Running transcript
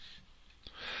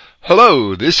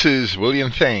Hello, this is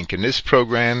William Fink, and this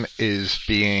program is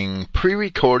being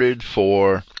pre-recorded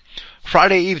for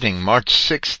Friday evening, March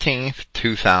 16th,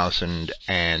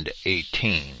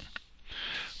 2018.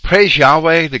 Praise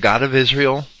Yahweh, the God of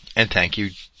Israel, and thank you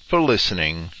for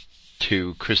listening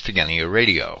to Christogenea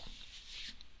Radio.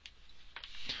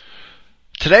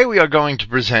 Today we are going to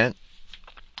present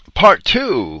part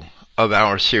 2 of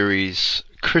our series,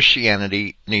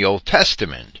 Christianity in the Old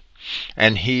Testament.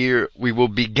 And here we will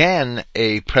begin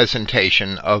a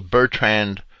presentation of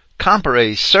Bertrand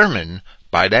Comparet's sermon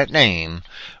by that name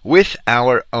with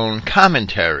our own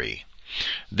commentary.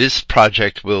 This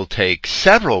project will take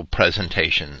several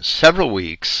presentations, several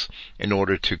weeks, in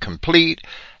order to complete,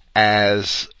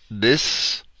 as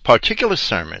this particular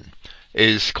sermon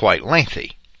is quite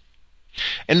lengthy.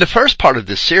 In the first part of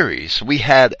this series, we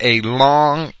had a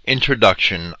long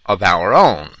introduction of our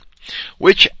own,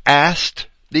 which asked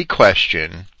the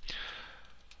question,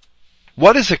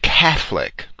 what is a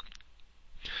Catholic?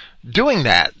 Doing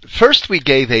that, first we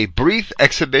gave a brief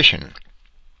exhibition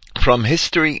from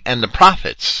history and the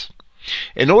prophets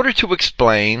in order to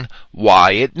explain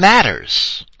why it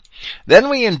matters. Then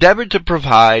we endeavored to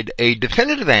provide a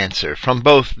definitive answer from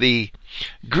both the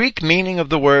Greek meaning of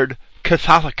the word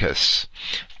Catholicus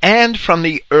and from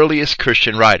the earliest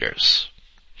Christian writers.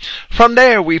 From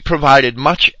there we provided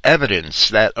much evidence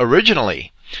that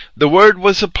originally the word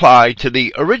was applied to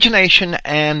the origination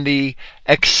and the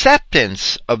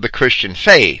acceptance of the Christian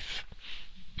faith,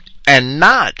 and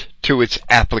not to its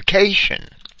application.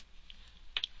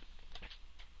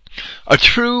 A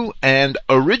true and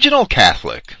original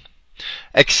Catholic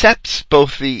accepts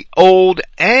both the Old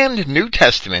and New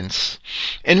Testaments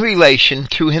in relation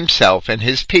to himself and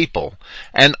his people,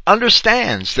 and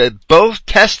understands that both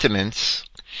testaments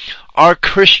are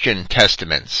Christian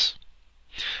testaments.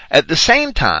 At the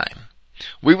same time,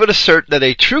 we would assert that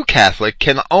a true Catholic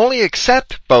can only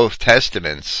accept both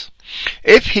testaments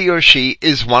if he or she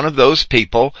is one of those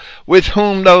people with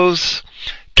whom those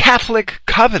Catholic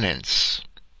covenants,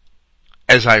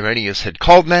 as Irenaeus had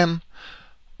called them,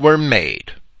 were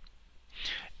made.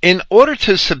 In order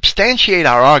to substantiate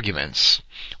our arguments,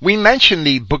 we mentioned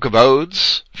the Book of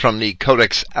Odes from the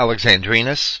Codex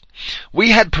Alexandrinus.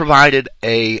 We had provided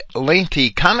a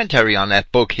lengthy commentary on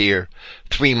that book here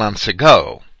 3 months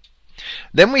ago.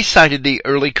 Then we cited the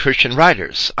early Christian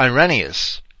writers,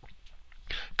 Irenaeus,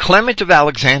 Clement of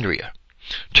Alexandria,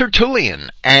 Tertullian,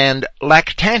 and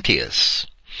Lactantius.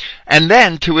 And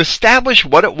then, to establish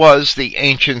what it was the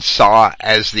ancients saw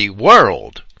as the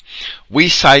world, we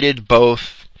cited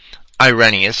both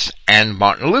Irenaeus and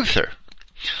Martin Luther.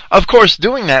 Of course,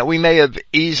 doing that, we may have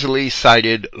easily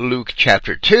cited Luke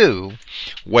chapter 2,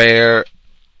 where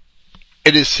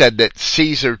it is said that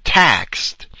Caesar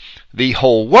taxed the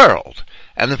whole world.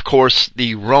 And of course,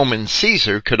 the Roman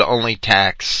Caesar could only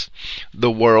tax the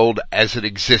world as it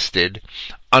existed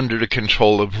under the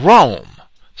control of Rome.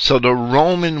 So the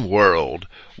Roman world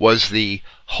was the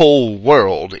whole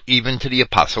world, even to the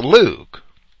Apostle Luke.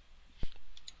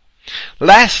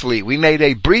 Lastly, we made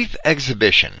a brief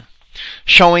exhibition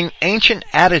showing ancient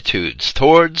attitudes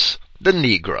towards the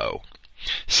Negro,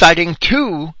 citing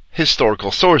 2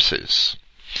 historical sources.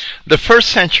 The 1st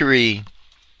century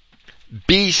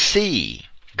BC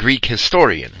Greek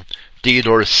historian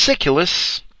Diodorus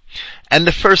Siculus, and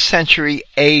the 1st century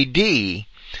AD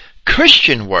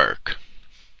Christian work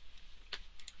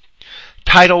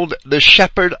titled The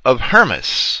Shepherd of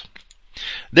Hermas.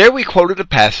 There we quoted a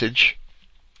passage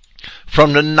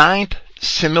from the 9th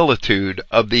similitude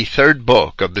of the 3rd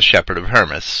book of the Shepherd of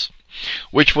Hermas,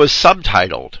 which was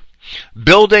subtitled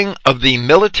Building of the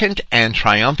Militant and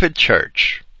Triumphant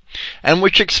Church, and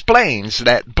which explains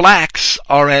that blacks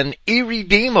are an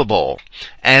irredeemable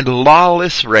and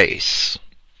lawless race.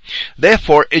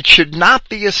 Therefore, it should not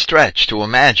be a stretch to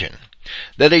imagine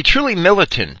that a truly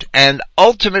militant and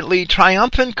ultimately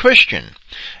triumphant Christian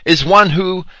is one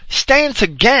who stands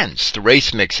against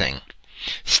race mixing,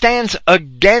 stands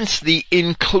against the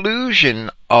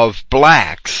inclusion of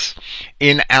blacks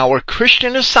in our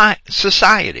Christian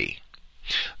society,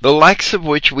 the likes of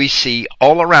which we see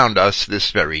all around us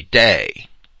this very day.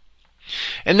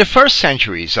 In the first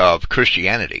centuries of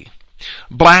Christianity,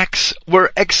 blacks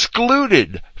were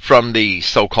excluded from the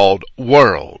so-called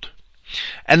world,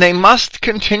 and they must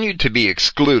continue to be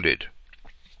excluded.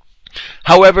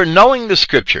 However, knowing the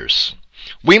Scriptures,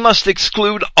 we must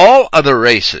exclude all other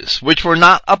races which were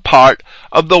not a part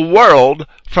of the world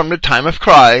from the time of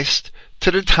Christ to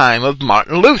the time of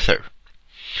Martin Luther.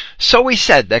 So we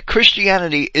said that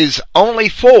Christianity is only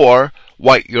for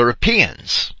white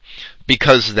Europeans,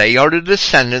 because they are the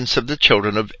descendants of the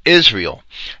children of Israel,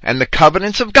 and the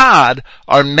covenants of God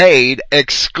are made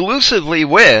exclusively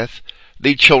with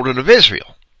the children of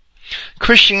Israel.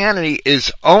 Christianity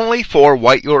is only for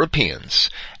white Europeans,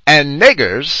 and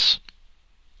niggers,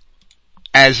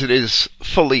 as it is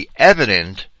fully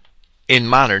evident in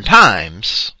modern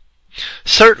times,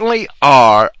 certainly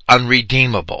are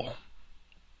unredeemable.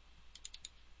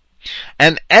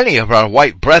 And any of our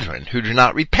white brethren who do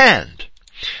not repent,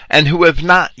 and who have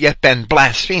not yet been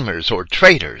blasphemers or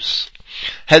traitors,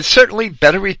 had certainly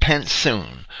better repent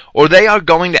soon, or they are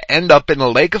going to end up in a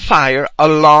lake of fire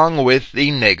along with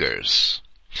the niggers.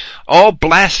 All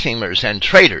blasphemers and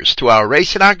traitors to our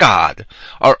race and our God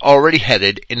are already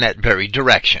headed in that very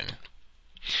direction.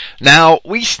 Now,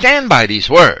 we stand by these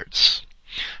words.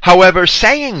 However,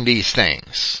 saying these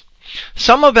things,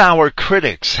 some of our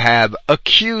critics have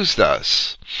accused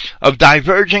us of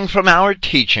diverging from our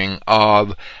teaching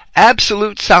of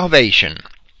absolute salvation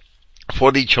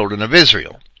for the children of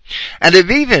Israel, and have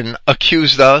even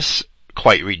accused us,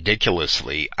 quite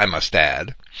ridiculously, I must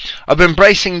add, of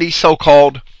embracing the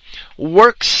so-called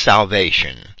works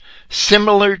salvation,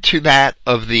 similar to that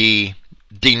of the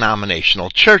denominational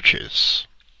churches.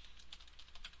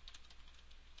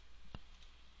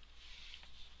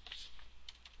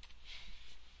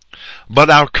 But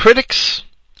our critics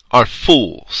are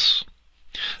fools,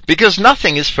 because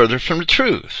nothing is further from the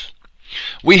truth.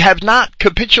 We have not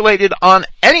capitulated on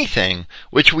anything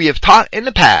which we have taught in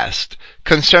the past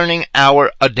concerning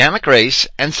our Adamic race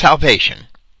and salvation.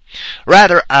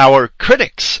 Rather, our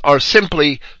critics are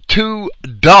simply too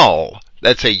dull,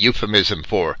 that's a euphemism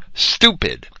for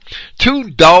stupid, too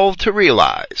dull to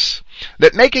realize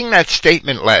that making that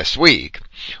statement last week,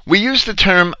 we used the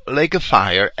term lake of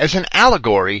fire as an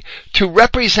allegory to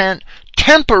represent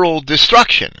temporal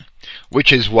destruction,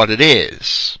 which is what it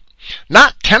is.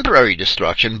 Not temporary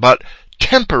destruction, but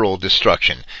temporal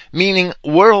destruction, meaning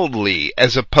worldly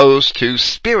as opposed to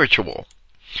spiritual.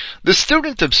 The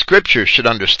student of Scripture should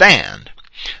understand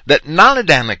that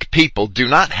non-Adamic people do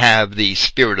not have the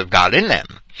Spirit of God in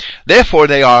them. Therefore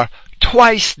they are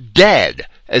twice dead,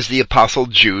 as the Apostle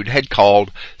Jude had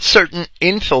called certain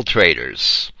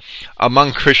infiltrators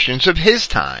among Christians of his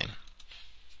time,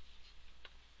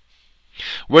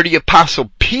 where the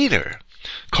Apostle Peter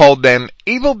called them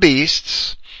evil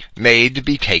beasts made to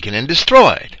be taken and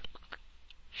destroyed.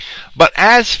 But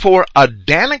as for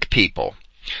Adamic people,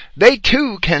 they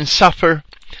too can suffer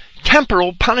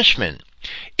temporal punishment,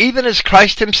 even as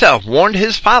Christ himself warned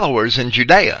his followers in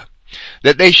Judea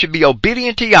that they should be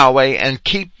obedient to Yahweh and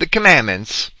keep the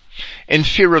commandments in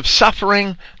fear of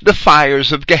suffering the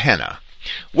fires of Gehenna,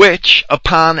 which,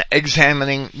 upon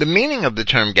examining the meaning of the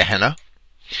term Gehenna,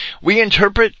 we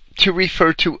interpret to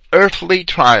refer to earthly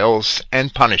trials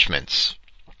and punishments.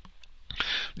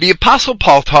 The Apostle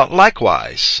Paul taught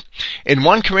likewise in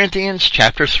 1 Corinthians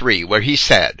chapter 3, where he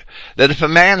said that if a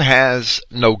man has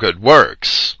no good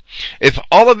works, if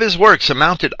all of his works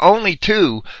amounted only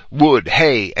to wood,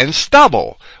 hay, and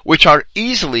stubble, which are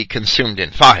easily consumed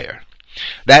in fire,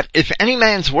 that if any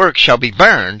man's work shall be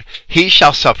burned, he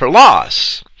shall suffer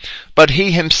loss, but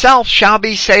he himself shall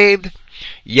be saved,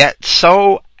 yet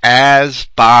so as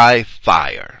by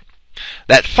fire.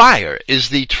 That fire is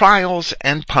the trials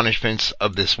and punishments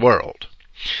of this world,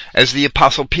 as the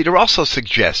Apostle Peter also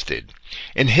suggested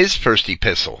in his first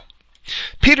epistle.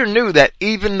 Peter knew that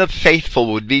even the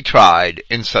faithful would be tried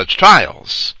in such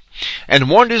trials, and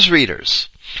warned his readers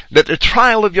that the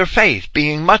trial of your faith,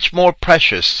 being much more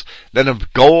precious than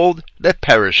of gold that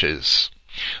perishes,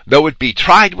 though it be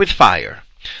tried with fire,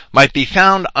 might be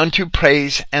found unto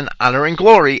praise and honor and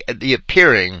glory at the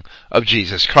appearing of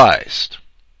Jesus Christ.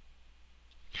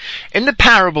 In the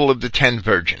parable of the 10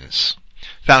 virgins,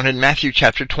 found in Matthew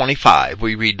chapter 25,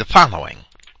 we read the following.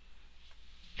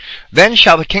 Then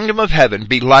shall the kingdom of heaven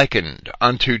be likened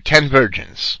unto 10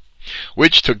 virgins,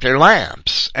 which took their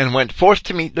lamps, and went forth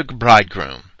to meet the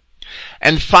bridegroom.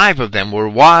 And 5 of them were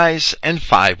wise, and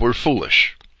 5 were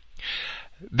foolish.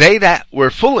 They that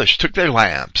were foolish took their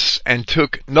lamps, and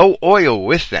took no oil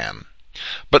with them.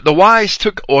 But the wise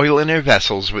took oil in their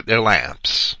vessels with their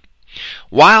lamps.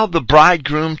 While the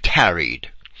bridegroom tarried,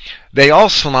 they all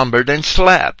slumbered and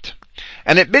slept.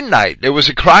 And at midnight there was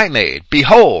a cry made,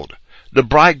 Behold, the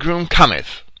bridegroom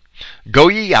cometh. Go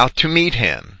ye out to meet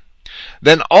him.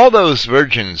 Then all those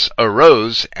virgins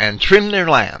arose and trimmed their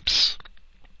lamps.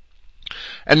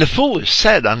 And the foolish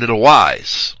said unto the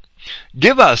wise,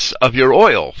 Give us of your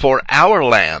oil, for our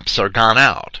lamps are gone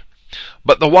out.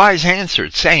 But the wise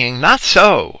answered, saying, Not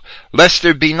so, lest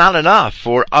there be not enough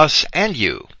for us and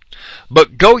you.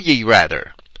 But go ye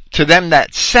rather to them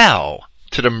that sell,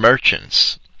 to the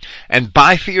merchants, and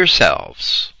buy for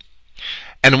yourselves.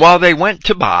 And while they went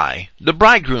to buy, the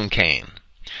bridegroom came,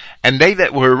 and they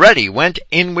that were ready went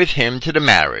in with him to the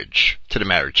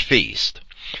marriage feast,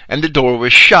 and the door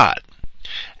was shut.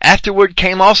 Afterward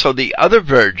came also the other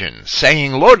virgins,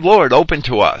 saying, Lord, Lord, open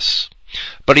to us.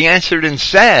 But he answered and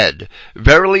said,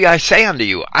 Verily I say unto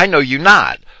you, I know you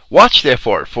not. Watch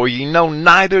therefore, for ye know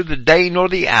neither the day nor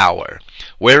the hour,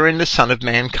 wherein the Son of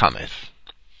Man cometh.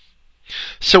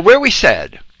 So where we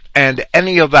said, and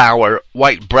any of our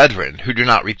white brethren who do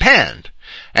not repent,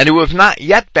 and who have not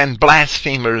yet been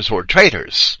blasphemers or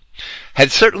traitors,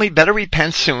 had certainly better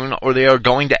repent soon, or they are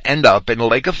going to end up in a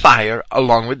lake of fire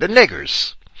along with the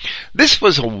niggers. This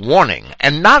was a warning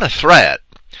and not a threat.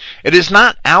 It is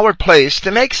not our place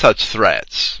to make such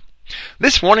threats.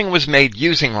 This warning was made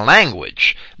using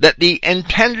language that the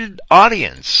intended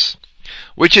audience,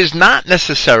 which is not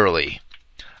necessarily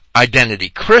identity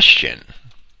Christian,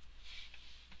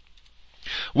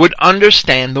 would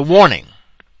understand the warning.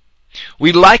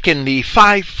 We liken the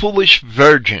 5 foolish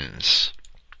virgins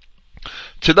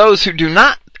to those who do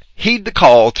not heed the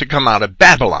call to come out of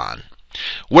Babylon,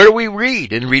 where we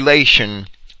read in Revelation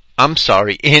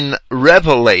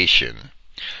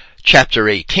chapter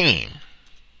 18.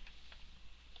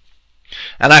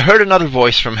 And I heard another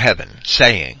voice from heaven,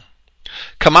 saying,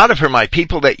 Come out of her, my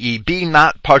people, that ye be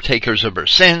not partakers of her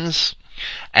sins,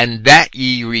 and that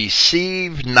ye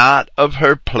receive not of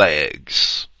her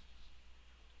plagues.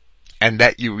 And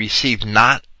that you receive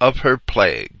not of her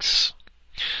plagues.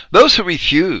 Those who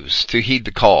refuse to heed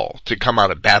the call to come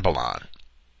out of Babylon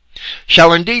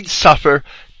shall indeed suffer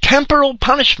temporal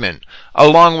punishment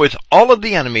along with all of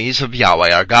the enemies of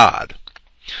Yahweh our God.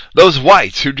 Those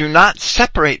whites who do not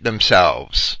separate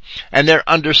themselves and their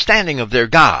understanding of their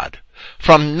God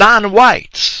from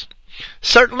non-whites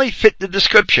certainly fit the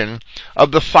description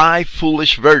of the 5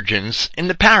 foolish virgins in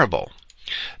the parable.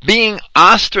 Being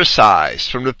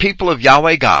ostracized from the people of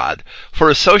Yahweh God for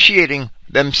associating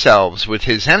themselves with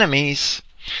his enemies,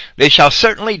 they shall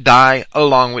certainly die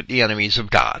along with the enemies of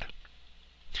God.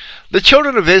 The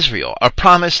children of Israel are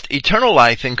promised eternal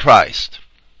life in Christ.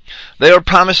 They are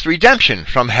promised redemption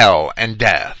from hell and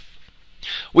death.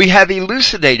 We have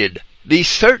elucidated the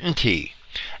certainty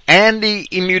and the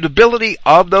immutability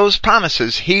of those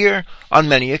promises here on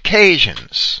many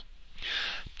occasions.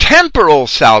 Temporal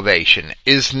salvation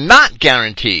is not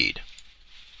guaranteed,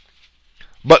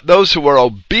 but those who are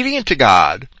obedient to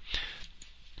God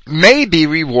may be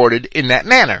rewarded in that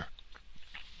manner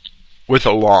with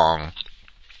a long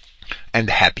and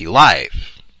happy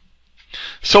life.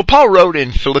 So Paul wrote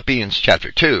in Philippians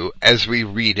chapter 2, as we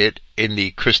read it in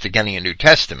the Christogenea New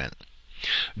Testament,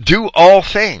 do all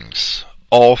things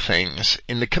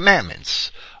in the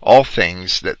commandments, all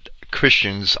things that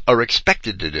Christians are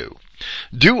expected to do.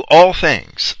 Do all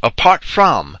things apart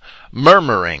from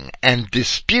murmuring and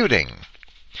disputing,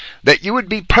 that you would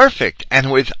be perfect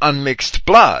and with unmixed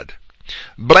blood,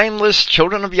 blameless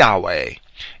children of Yahweh,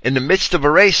 in the midst of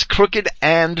a race crooked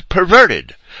and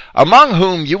perverted, among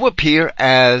whom you appear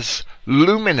as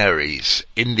luminaries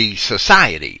in the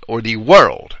society or the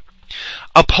world,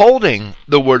 upholding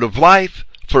the word of life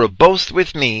for a boast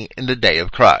with me in the day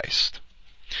of Christ.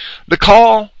 The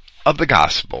call of the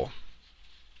gospel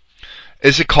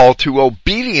is a call to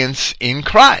obedience in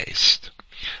Christ.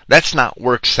 That's not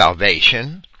work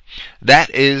salvation. That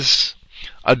is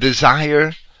a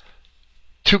desire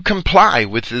to comply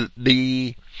with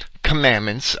the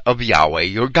commandments of Yahweh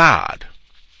your God.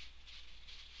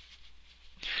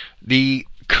 The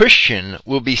Christian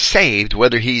will be saved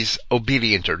whether he's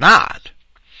obedient or not,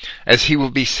 as he will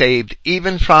be saved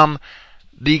even from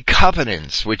the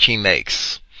covenants which he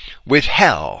makes with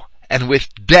hell and with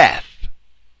death.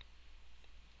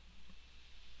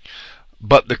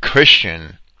 But the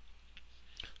Christian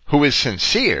who is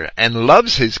sincere and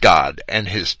loves his God and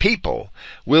his people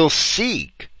will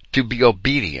seek to be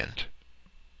obedient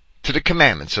to the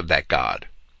commandments of that God.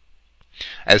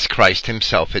 As Christ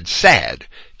himself had said,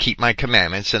 keep my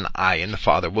commandments and I and the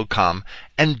Father will come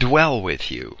and dwell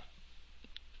with you.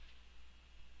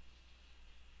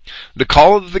 The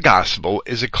call of the gospel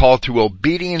is a call to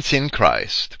obedience in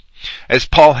Christ, as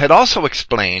Paul had also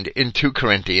explained in 2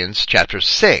 Corinthians chapter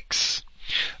 6.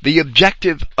 The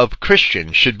objective of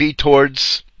Christians should be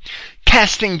towards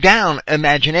casting down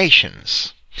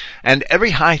imaginations and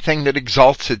every high thing that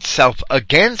exalts itself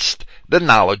against the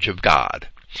knowledge of God,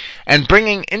 and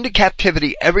bringing into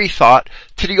captivity every thought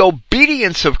to the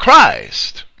obedience of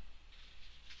Christ.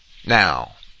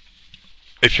 Now,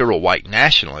 if you're a white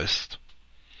nationalist,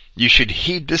 you should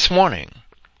heed this warning.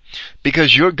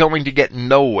 because you're going to get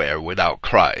nowhere without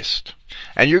Christ.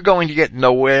 And you're going to get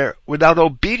nowhere without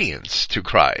obedience to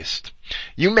Christ.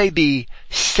 You may be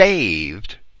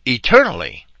saved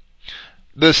eternally.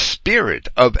 The spirit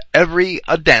of every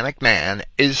Adamic man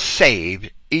is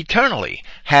saved eternally,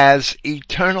 has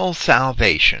eternal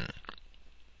salvation.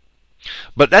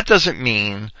 But that doesn't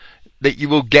mean that you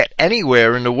will get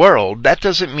anywhere in the world. That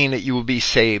doesn't mean that you will be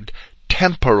saved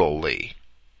temporally.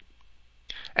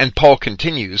 And Paul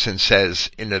continues and says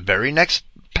in the very next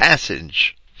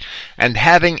passage, and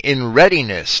having in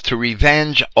readiness to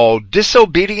revenge all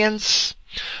disobedience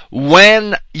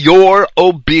when your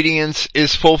obedience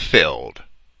is fulfilled.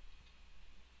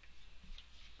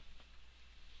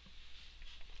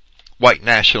 White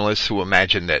nationalists who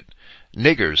imagine that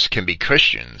niggers can be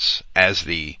Christians, as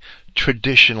the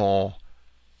traditional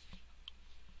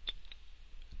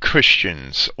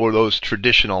Christians or those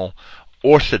traditional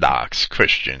Orthodox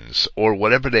Christians or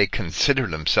whatever they consider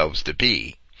themselves to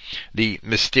be, the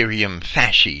Mysterium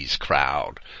Fasces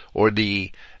crowd or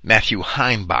the Matthew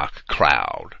Heimbach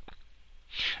crowd.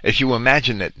 If you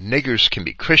imagine that niggers can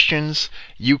be Christians,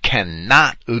 you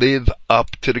cannot live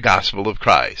up to the gospel of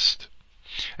Christ.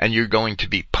 And you're going to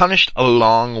be punished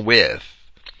along with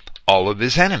all of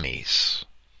his enemies,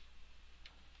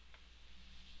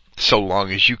 so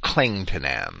long as you cling to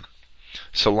them,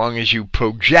 so long as you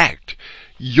project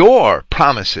your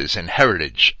promises and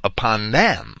heritage upon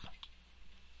them.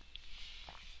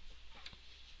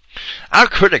 Our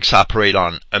critics operate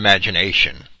on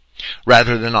imagination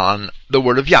rather than on the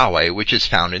word of Yahweh, which is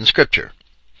found in Scripture.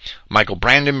 Michael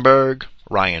Brandenburg,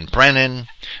 Ryan Brennan,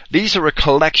 these are a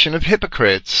collection of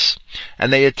hypocrites,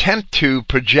 and they attempt to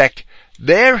project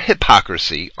their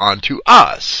hypocrisy onto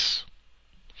us.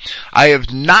 I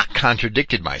have not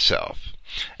contradicted myself,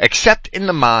 except in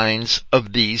the minds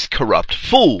of these corrupt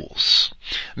fools.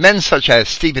 Men such as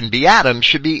Stephen B. Adams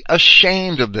should be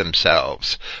ashamed of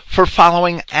themselves for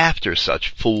following after such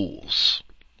fools.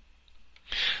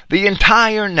 The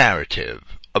entire narrative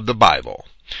of the Bible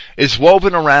is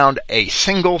woven around a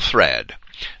single thread: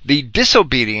 the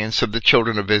disobedience of the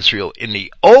children of Israel in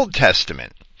the Old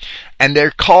Testament and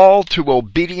their call to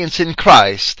obedience in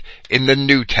Christ in the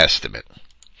New Testament.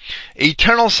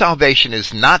 Eternal salvation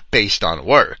is not based on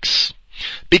works,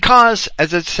 because,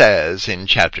 as it says in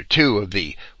chapter 2 of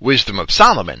the Wisdom of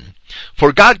Solomon,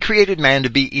 for God created man to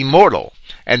be immortal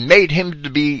and made him to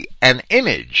be an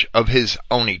image of his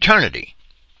own eternity.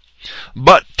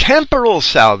 But temporal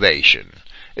salvation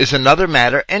is another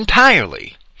matter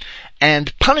entirely,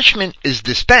 and punishment is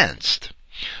dispensed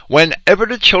whenever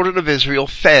the children of Israel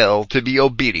fail to be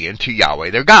obedient to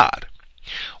Yahweh their God,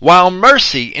 while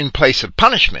mercy in place of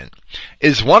punishment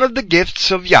is one of the gifts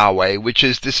of Yahweh which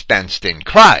is dispensed in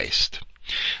Christ.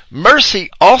 Mercy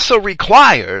also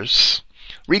requires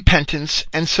repentance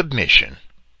and submission.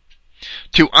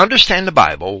 To understand the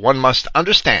Bible, one must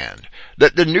understand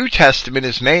that the New Testament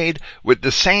is made with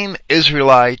the same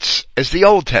Israelites as the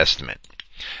Old Testament,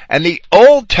 and the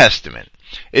Old Testament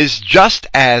is just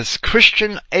as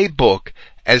Christian a book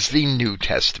as the New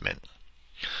Testament.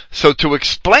 So to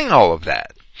explain all of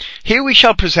that, here we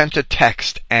shall present a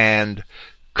text and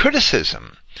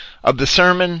criticism of the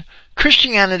sermon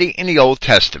Christianity in the Old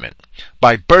Testament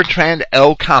by Bertrand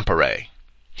L. Comparet.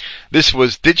 This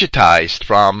was digitized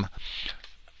from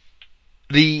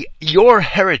the Your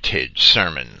Heritage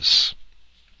sermons,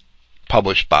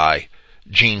 published by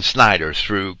Gene Snyder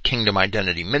through Kingdom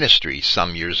Identity Ministries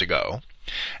some years ago,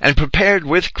 and prepared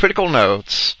with critical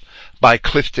notes by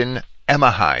Clifton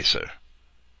Emmaheiser.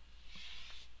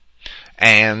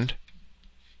 And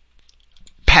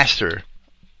Pastor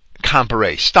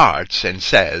Comparet starts and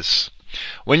says,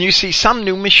 when you see some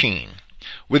new machine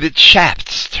with its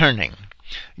shafts turning,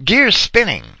 gears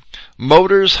spinning,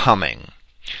 motors humming,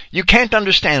 you can't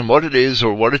understand what it is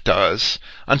or what it does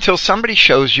until somebody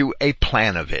shows you a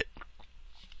plan of it.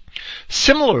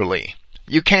 Similarly,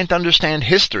 you can't understand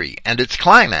history and its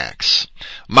climax,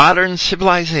 modern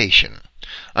civilization,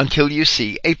 until you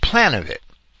see a plan of it.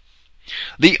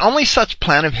 The only such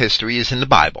plan of history is in the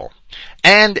Bible,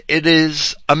 and it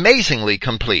is amazingly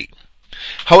complete.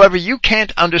 However, you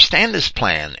can't understand this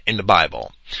plan in the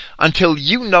Bible until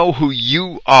you know who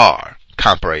you are.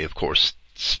 Comparet, of course,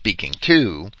 speaking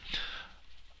to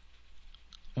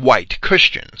white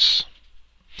Christians.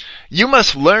 You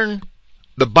must learn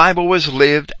the Bible was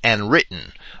lived and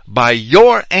written by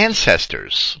your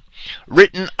ancestors,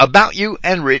 written about you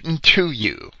and written to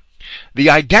you. The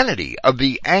identity of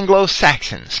the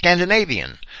Anglo-Saxon,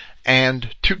 Scandinavian,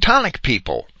 and Teutonic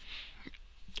people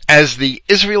as the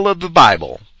Israel of the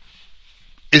Bible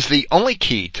is the only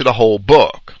key to the whole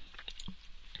book.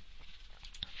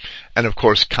 And of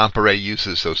course, Comparet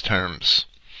uses those terms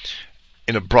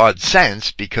in a broad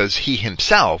sense because he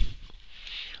himself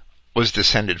was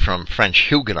descended from French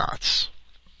Huguenots.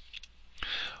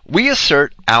 We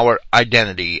assert our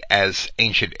identity as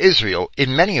ancient Israel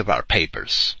in many of our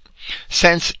papers,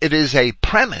 since it is a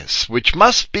premise which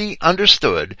must be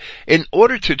understood in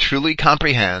order to truly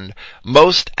comprehend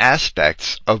most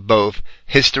aspects of both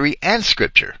history and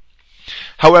scripture.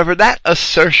 However, that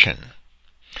assertion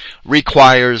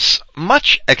requires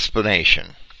much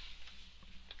explanation.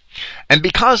 And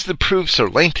because the proofs are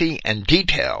lengthy and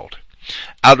detailed,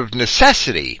 out of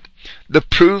necessity, the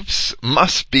proofs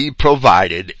must be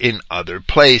provided in other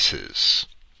places.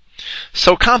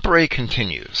 So Comparet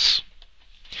continues.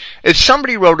 If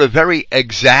somebody wrote a very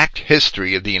exact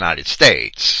history of the United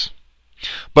States,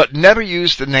 but never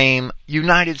used the name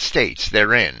United States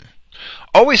therein,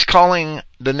 always calling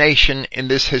the nation in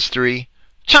this history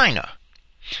China,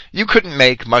 you couldn't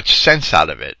make much sense out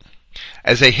of it.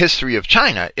 As a history of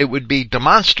China, it would be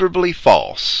demonstrably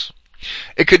false.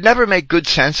 It could never make good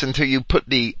sense until you put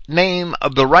the name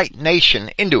of the right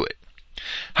nation into it.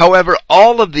 However,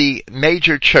 all of the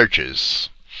major churches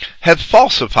have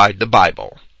falsified the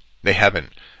Bible. They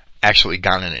haven't actually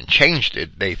gone in and changed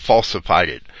it. They falsified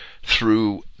it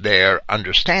through their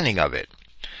understanding of it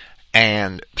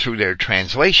and through their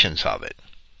translations of it.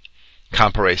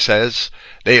 Comparet says,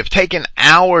 they have taken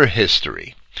our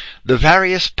history, the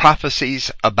various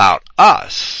prophecies about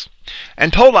us,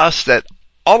 and told us that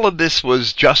all of this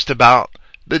was just about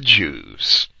the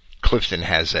Jews. Clifton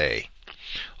has a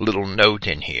little note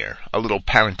in here, a little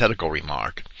parenthetical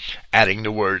remark, adding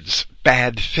the words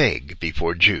bad fig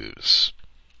before Jews,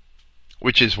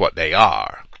 which is what they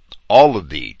are. All of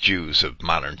the Jews of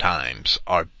modern times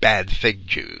are bad fig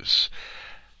Jews,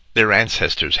 their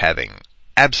ancestors having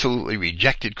absolutely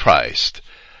rejected Christ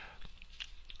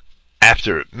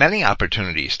after many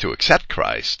opportunities to accept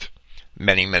Christ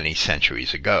many, many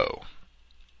centuries ago.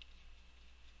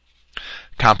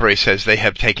 Comparet says they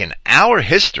have taken our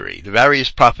history, the various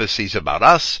prophecies about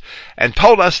us, and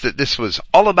told us that this was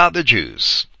all about the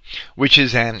Jews, which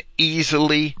is an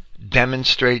easily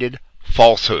demonstrated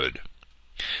falsehood.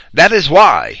 That is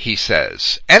why, he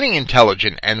says, any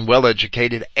intelligent and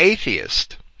well-educated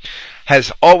atheist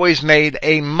has always made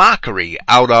a mockery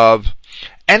out of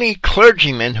any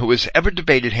clergyman who has ever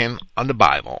debated him on the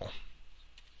Bible.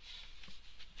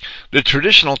 The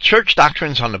traditional church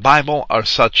doctrines on the Bible are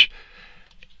such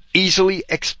easily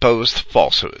exposed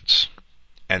falsehoods,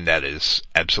 and that is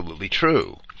absolutely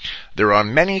true. There are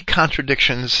many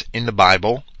contradictions in the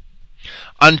Bible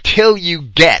until you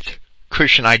get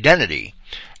Christian identity,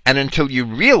 and until you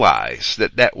realize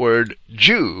that that word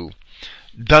Jew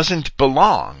doesn't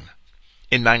belong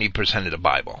in 90% of the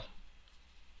Bible.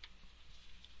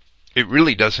 It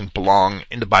really doesn't belong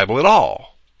in the Bible at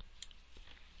all,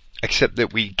 except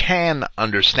that we can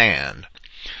understand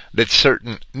that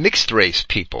certain mixed race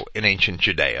people in ancient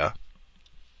Judea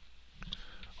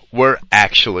were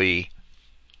actually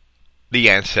the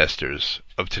ancestors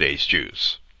of today's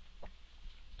Jews.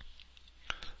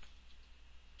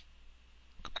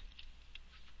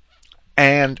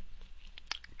 And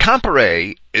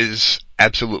Comparet is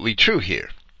absolutely true here.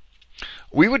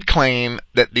 We would claim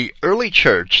that the early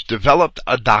church developed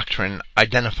a doctrine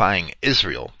identifying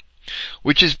Israel,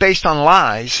 which is based on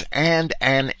lies and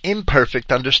an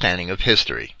imperfect understanding of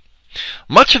history.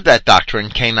 Much of that doctrine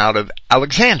came out of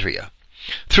Alexandria,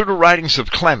 through the writings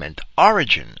of Clement,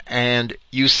 Origen, and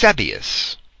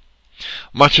Eusebius.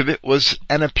 Much of it was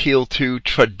an appeal to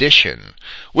tradition,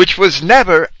 which was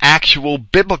never actual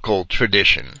biblical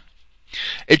tradition.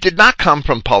 It did not come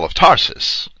from Paul of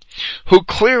Tarsus, who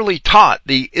clearly taught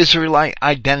the Israelite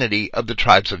identity of the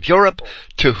tribes of Europe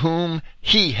to whom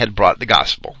he had brought the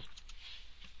gospel.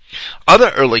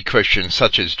 Other early Christians,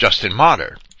 such as Justin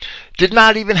Martyr, did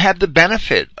not even have the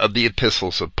benefit of the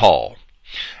epistles of Paul,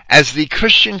 as the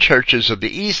Christian churches of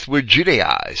the East were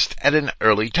Judaized at an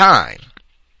early time.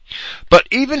 But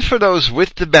even for those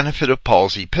with the benefit of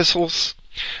Paul's epistles,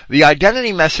 the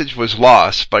identity message was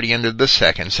lost by the end of the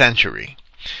 2nd century,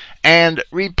 and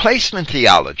replacement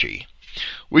theology,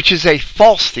 which is a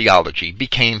false theology,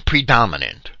 became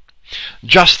predominant.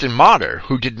 Justin Martyr,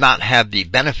 who did not have the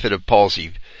benefit of Paul's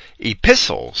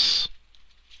epistles,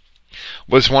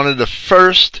 was one of the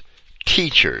first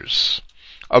teachers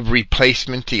of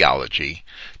replacement theology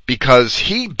because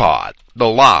he bought the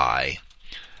lie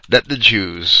that the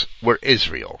Jews were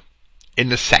Israel in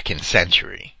the 2nd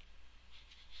century.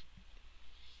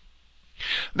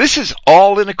 This is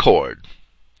all in accord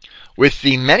with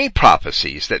the many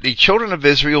prophecies that the children of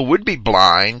Israel would be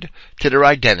blind to their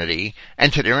identity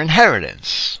and to their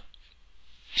inheritance.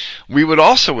 We would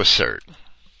also assert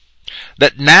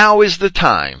that now is the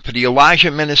time for the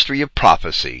Elijah ministry of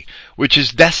prophecy, which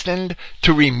is destined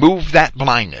to remove that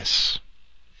blindness.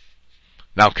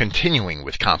 Now continuing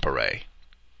with Comparet.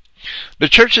 The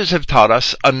churches have taught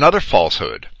us another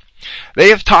falsehood. They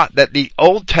have taught that the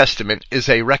Old Testament is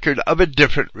a record of a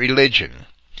different religion,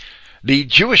 the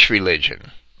Jewish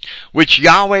religion, which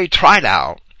Yahweh tried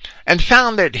out and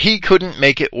found that he couldn't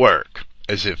make it work,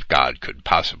 as if God could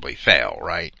possibly fail,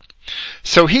 right?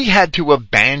 So he had to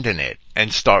abandon it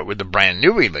and start with a brand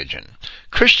new religion,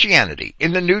 Christianity,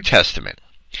 in the New Testament.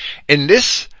 In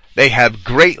this, they have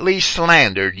greatly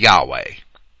slandered Yahweh.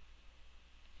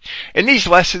 In these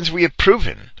lessons, we have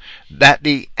proven that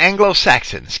the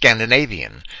Anglo-Saxon,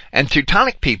 Scandinavian, and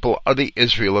Teutonic people are the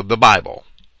Israel of the Bible.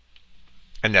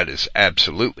 And that is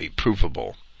absolutely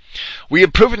provable. We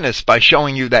have proven this by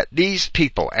showing you that these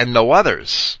people, and no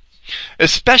others,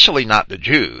 especially not the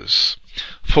Jews,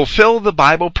 fulfill the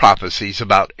Bible prophecies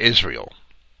about Israel.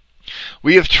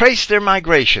 We have traced their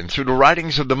migration through the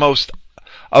writings of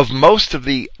most of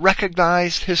the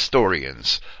recognized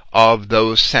historians of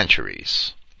those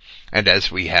centuries. And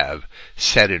as we have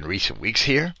said in recent weeks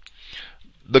here,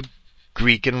 the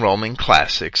Greek and Roman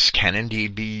classics can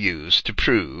indeed be used to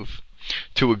prove,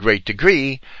 to a great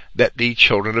degree, that the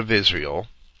children of Israel,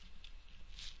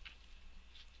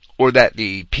 or that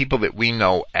the people that we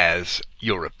know as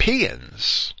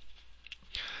Europeans,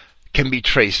 can be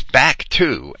traced back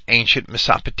to ancient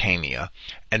Mesopotamia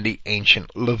and the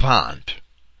ancient Levant,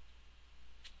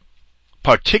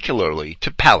 particularly to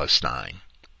Palestine.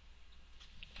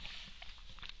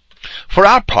 For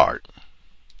our part,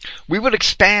 we would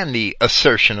expand the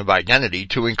assertion of identity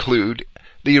to include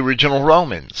the original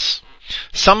Romans,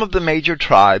 some of the major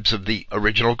tribes of the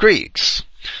original Greeks,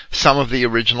 some of the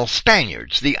original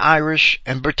Spaniards, the Irish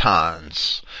and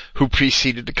Bretons, who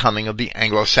preceded the coming of the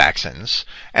Anglo-Saxons,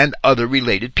 and other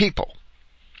related people.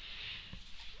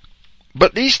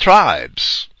 But these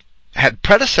tribes had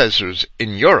predecessors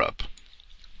in Europe,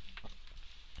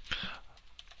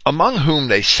 among whom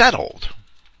they settled,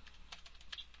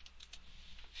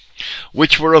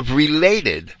 which were of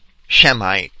related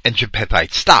Shemite and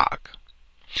Japhethite stock.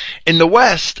 In the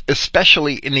West,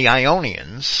 especially in the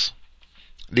Ionians,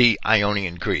 the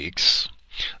Ionian Greeks,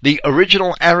 the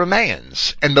original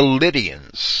Aramaeans, and the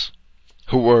Lydians,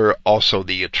 who were also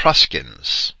the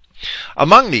Etruscans.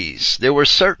 Among these, there were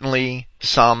certainly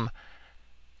some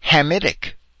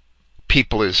Hamitic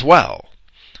people as well,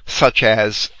 such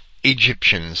as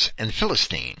Egyptians and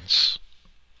Philistines.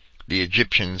 The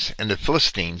Egyptians and the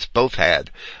Philistines both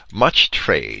had much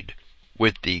trade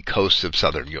with the coasts of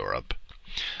southern Europe,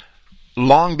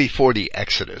 long before the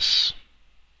Exodus.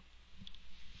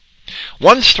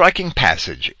 One striking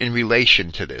passage in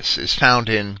relation to this is found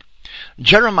in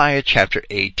Jeremiah chapter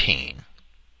 18.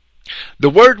 The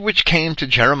word which came to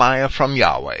Jeremiah from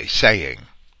Yahweh, saying,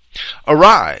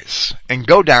 Arise, and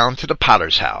go down to the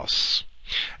potter's house,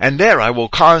 and there I will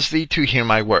cause thee to hear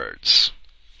my words.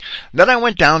 Then I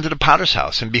went down to the potter's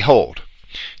house, and behold,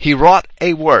 he wrought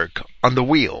a work on the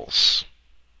wheels.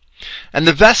 And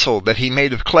the vessel that he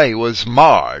made of clay was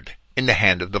marred in the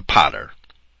hand of the potter.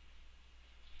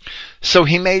 So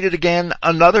he made it again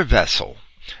another vessel,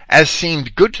 as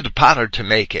seemed good to the potter to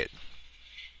make it.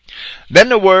 Then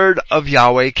the word of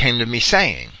Yahweh came to me,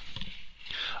 saying,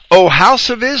 O house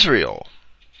of Israel,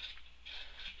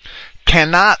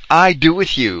 cannot I do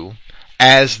with you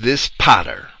as this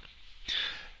potter?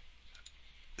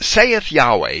 Saith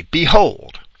Yahweh,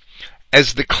 Behold,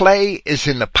 as the clay is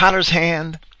in the potter's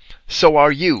hand, so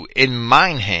are you in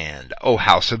mine hand, O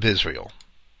house of Israel.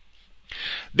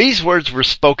 These words were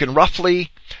spoken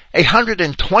roughly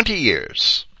 120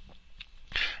 years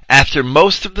after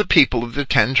most of the people of the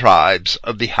 10 tribes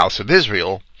of the house of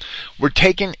Israel were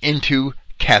taken into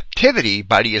captivity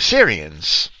by the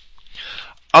Assyrians,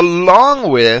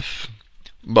 along with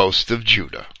most of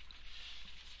Judah.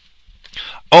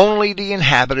 Only the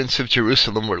inhabitants of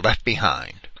Jerusalem were left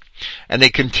behind, and they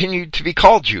continued to be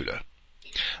called Judah.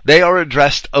 They are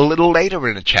addressed a little later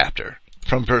in the chapter,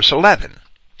 from verse 11.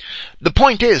 The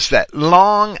point is that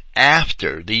long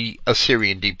after the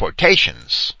Assyrian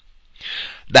deportations,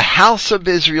 the house of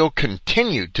Israel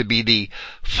continued to be the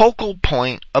focal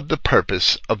point of the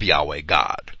purpose of Yahweh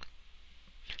God.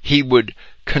 He would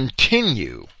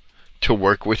continue to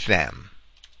work with them,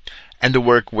 and to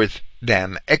work with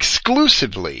them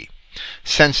exclusively,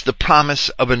 since the promise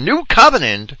of a new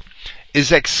covenant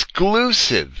is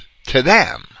exclusive to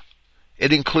them.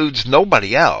 It includes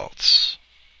nobody else.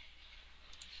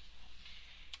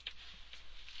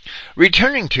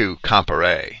 Returning to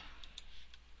Comparet,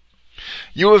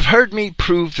 You have heard me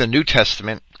prove the New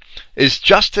Testament is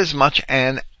just as much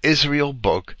an Israel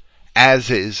book as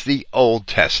is the Old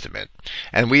Testament,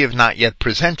 and we have not yet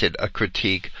presented a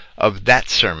critique of that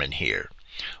sermon here,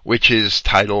 which is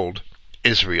titled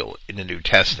Israel in the New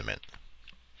Testament.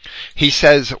 He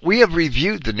says, we have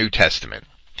reviewed the New Testament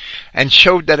and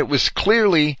showed that it was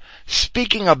clearly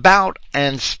speaking about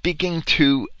and speaking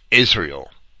to Israel,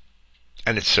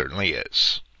 and it certainly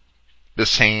is the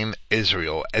same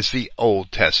Israel as the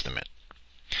Old Testament.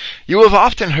 You have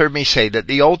often heard me say that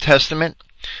the Old Testament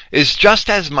is just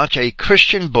as much a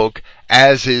Christian book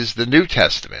as is the New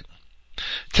Testament.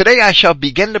 Today I shall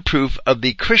begin the proof of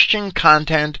the Christian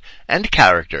content and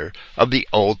character of the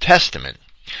Old Testament.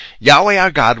 Yahweh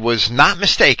our God was not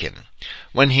mistaken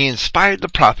when he inspired the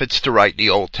prophets to write the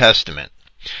Old Testament.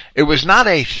 It was not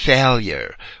a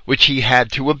failure which he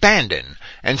had to abandon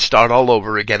and start all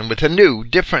over again with a new,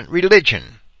 different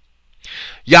religion.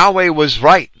 Yahweh was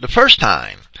right the first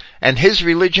time, and his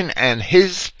religion and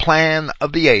his plan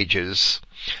of the ages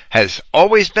has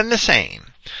always been the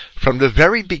same from the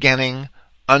very beginning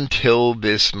until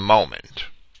this moment.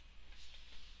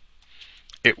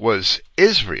 It was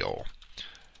Israel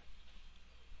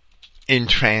in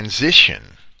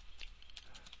transition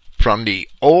from the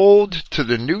Old to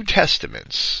the New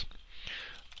Testaments,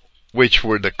 which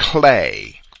were the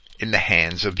clay in the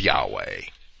hands of Yahweh.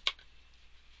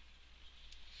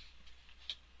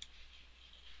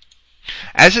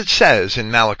 As it says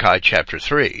in Malachi chapter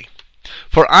 3,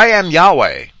 "For I am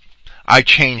Yahweh, I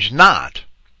change not.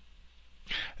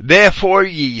 Therefore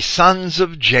ye sons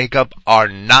of Jacob are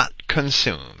not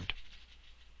consumed."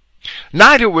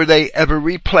 Neither were they ever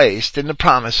replaced in the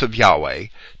promise of Yahweh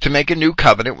to make a new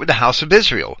covenant with the house of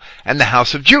Israel and the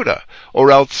house of Judah,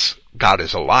 or else God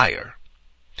is a liar.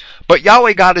 But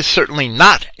Yahweh God is certainly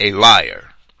not a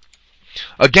liar.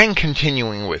 Again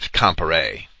continuing with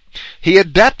Comparet, he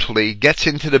adeptly gets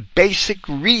into the basic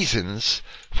reasons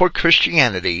for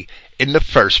Christianity in the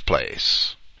first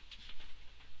place.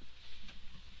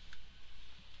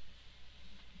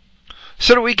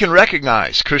 So that we can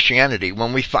recognize Christianity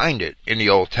when we find it in the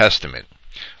Old Testament,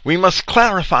 we must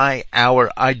clarify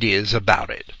our ideas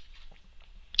about it.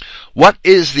 What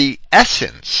is the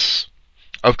essence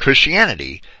of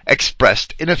Christianity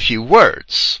expressed in a few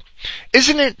words?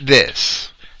 Isn't it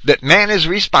this, that man is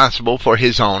responsible for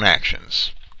his own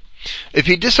actions? If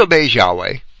he disobeys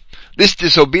Yahweh, this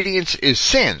disobedience is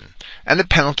sin, and the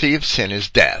penalty of sin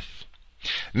is death.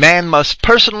 Man must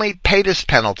personally pay this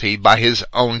penalty by his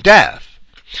own death,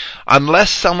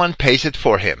 unless someone pays it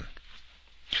for him.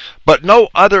 But no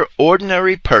other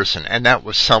ordinary person, and that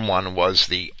someone was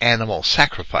the animal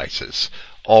sacrifices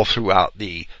all throughout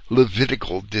the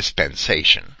Levitical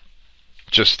dispensation.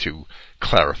 Just to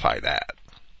clarify that.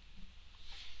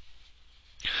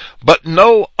 But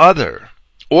no other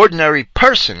ordinary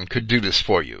person could do this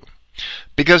for you,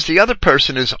 because the other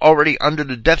person is already under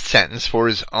the death sentence for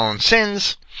his own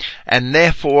sins, and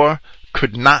therefore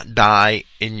could not die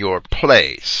in your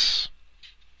place.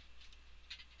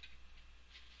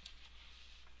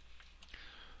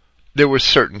 There were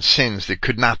certain sins that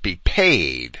could not be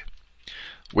paid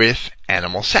with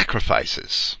animal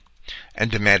sacrifices and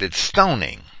demanded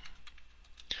stoning.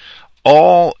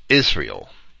 All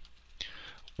Israel,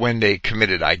 when they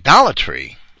committed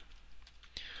idolatry,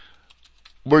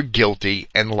 were guilty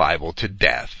and liable to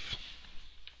death.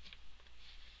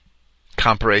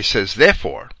 Comparet says,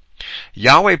 therefore,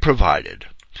 Yahweh provided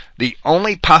the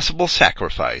only possible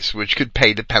sacrifice which could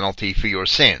pay the penalty for your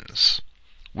sins,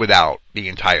 without the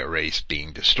entire race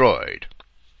being destroyed.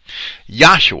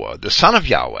 Yahshua, the Son of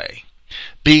Yahweh,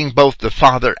 being both the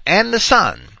Father and the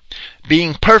Son,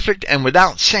 being perfect and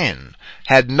without sin,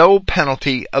 had no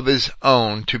penalty of his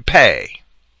own to pay.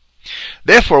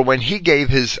 Therefore, when he gave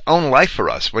his own life for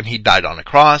us, when he died on the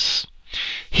cross,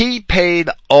 he paid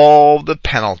all the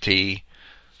penalty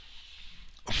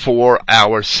for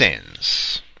our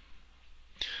sins,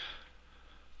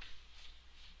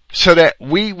 so that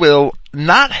we will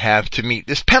not have to meet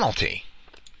this penalty.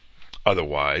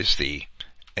 Otherwise, the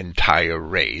entire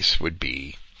race would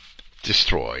be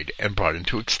destroyed and brought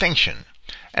into extinction,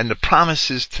 and the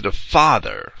promises to the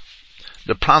fathers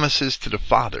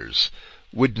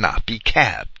would not be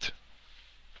kept.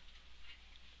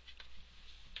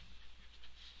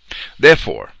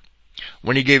 Therefore,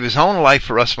 when he gave his own life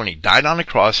for us, when he died on the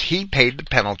cross, he paid the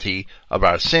penalty of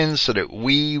our sins so that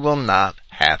we will not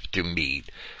have to meet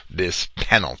this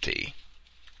penalty.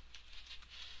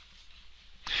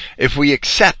 If we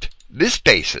accept this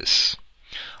basis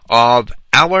of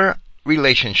our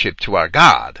relationship to our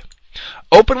God,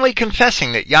 openly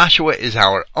confessing that Yahshua is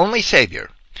our only Savior,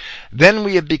 Then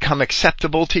we have become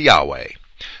acceptable to Yahweh,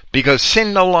 because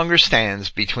sin no longer stands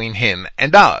between him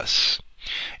and us.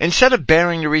 Instead of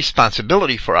bearing the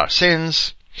responsibility for our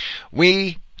sins,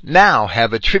 we now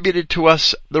have attributed to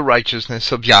us the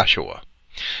righteousness of Yahshua.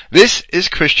 This is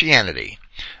Christianity.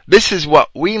 This is what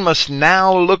we must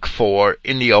now look for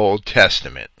in the Old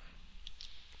Testament.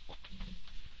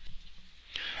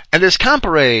 And as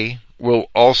Comparet will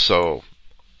also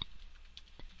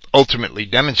ultimately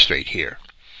demonstrate here,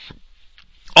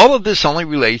 all of this only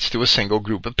relates to a single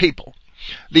group of people,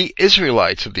 the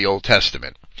Israelites of the Old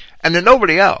Testament, and to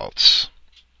nobody else.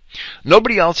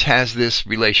 Nobody else has this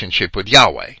relationship with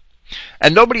Yahweh,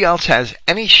 and nobody else has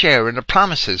any share in the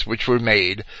promises which were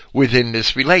made within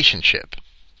this relationship.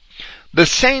 The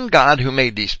same God who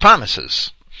made these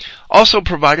promises also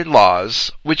provided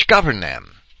laws which govern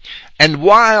them, and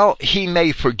while he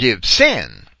may forgive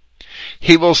sin,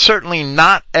 he will certainly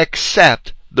not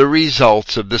accept the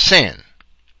results of the sin.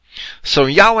 So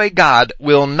Yahweh God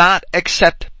will not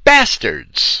accept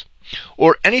bastards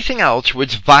or anything else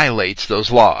which violates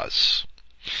those laws.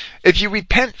 If you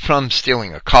repent from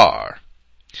stealing a car,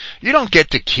 you don't get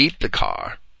to keep the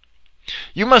car.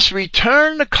 You must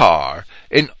return the car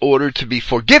in order to be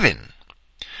forgiven.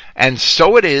 And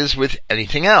so it is with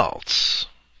anything else.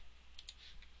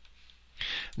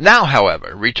 Now,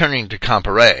 however, returning to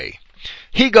Comparet,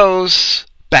 he goes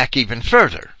back even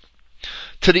further,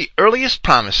 to the earliest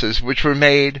promises which were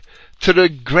made to the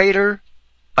greater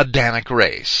Adamic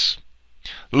race.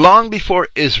 Long before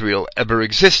Israel ever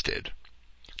existed,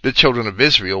 the children of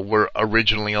Israel were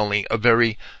originally only a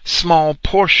very small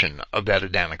portion of that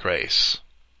Adamic race.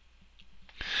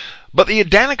 But the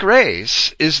Adamic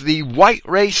race is the white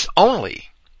race only,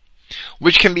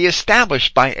 which can be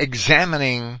established by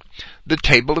examining the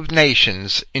table of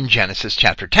nations in Genesis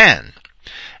chapter 10,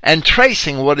 and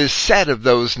tracing what is said of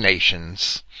those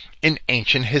nations in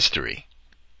ancient history.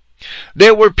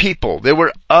 There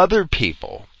were other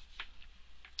people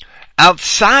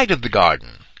outside of the garden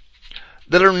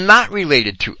that are not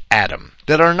related to Adam,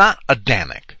 that are not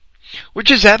Adamic,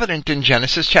 which is evident in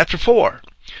Genesis chapter 4,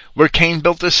 where Cain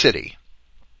built a city,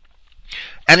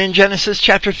 and in Genesis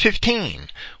chapter 15,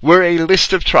 where a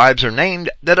list of tribes are named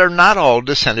that are not all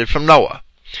descended from Noah,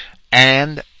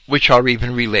 and which are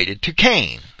even related to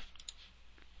Cain.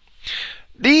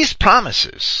 These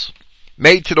promises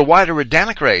made to the wider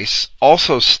Adamic race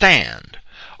also stand,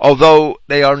 although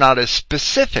they are not as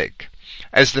specific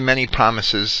as the many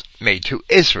promises made to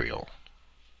Israel.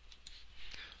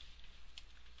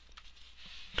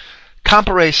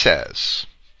 Comparet says,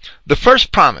 the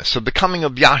first promise of the coming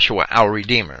of Yahshua our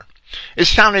Redeemer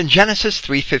is found in Genesis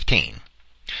 3:15.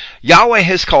 Yahweh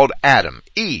has called Adam,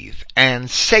 Eve, and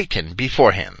Satan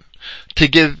before him to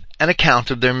give an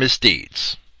account of their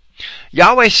misdeeds.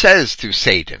 Yahweh says to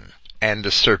Satan, and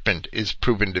the serpent is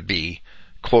proven to be,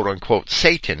 quote-unquote,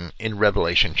 Satan in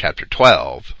Revelation chapter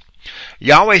 12.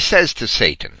 Yahweh says to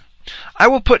Satan, I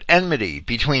will put enmity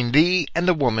between thee and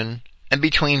the woman, and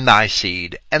between thy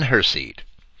seed and her seed.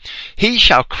 He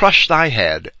shall crush thy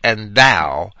head, and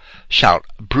thou shalt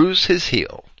bruise his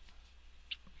heel.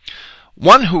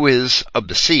 One who is of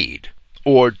the seed,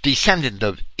 or descendant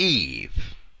of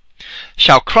Eve,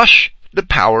 shall crush the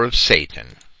power of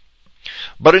Satan.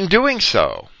 But in doing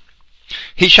so,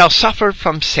 he shall suffer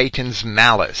from Satan's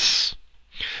malice.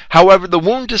 However, the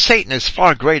wound to Satan is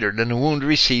far greater than the wound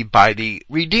received by the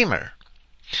Redeemer.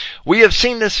 We have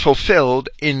seen this fulfilled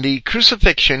in the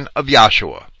crucifixion of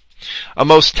Yahshua, a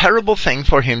most terrible thing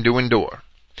for him to endure.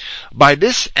 By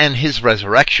this and his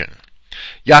resurrection,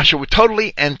 Yahshua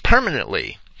totally and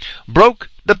permanently broke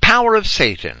the power of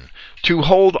Satan to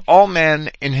hold all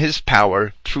men in his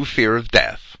power through fear of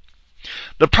death.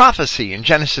 The prophecy in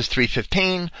Genesis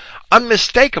 3:15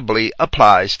 unmistakably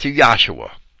applies to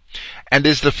Yahshua, and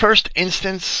is the first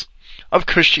instance of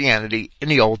Christianity in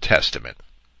the Old Testament.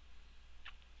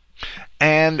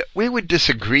 And we would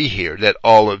disagree here that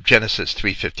all of Genesis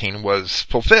 3:15 was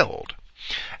fulfilled,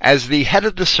 as the head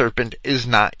of the serpent is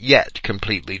not yet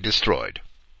completely destroyed.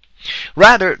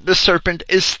 Rather, the serpent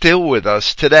is still with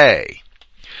us today.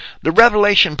 The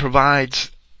Revelation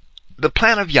provides the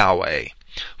plan of Yahweh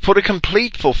for the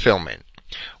complete fulfillment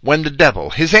when the devil,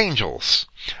 his angels,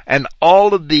 and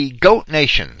all of the goat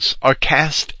nations are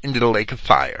cast into the lake of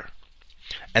fire.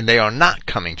 And they are not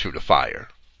coming through the fire.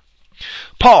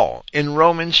 Paul, in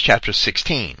Romans chapter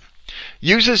 16,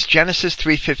 uses Genesis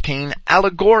 3:15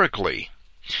 allegorically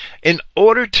in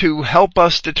order to help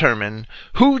us determine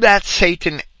who that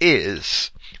Satan is,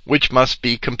 which must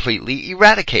be completely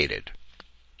eradicated.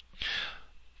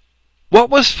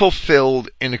 What was fulfilled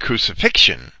in the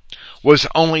crucifixion was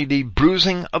only the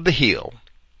bruising of the heel,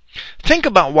 Think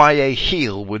about why a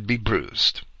heel would be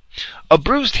bruised. A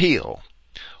bruised heel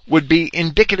would be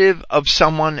indicative of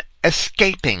someone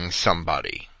escaping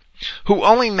somebody, who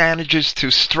only manages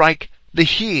to strike the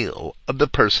heel of the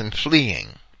person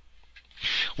fleeing.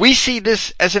 We see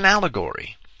this as an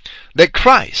allegory, that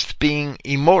Christ, being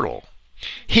immortal,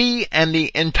 he and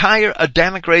the entire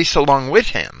Adamic race along with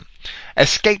him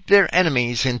escaped their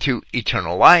enemies into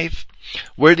eternal life,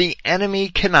 where the enemy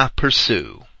cannot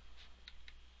pursue.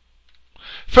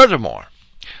 Furthermore,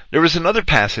 there is another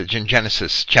passage in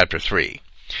Genesis chapter 3,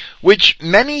 which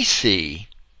many see,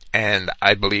 and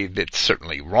I believe it's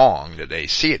certainly wrong that they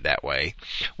see it that way,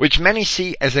 which many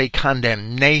see as a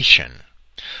condemnation,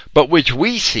 but which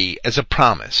we see as a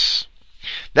promise.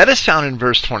 That is found in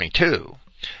verse 22.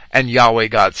 And Yahweh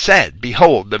God said,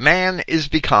 Behold, the man is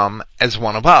become as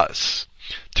one of us,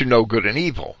 to know good and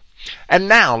evil. And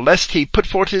now, lest he put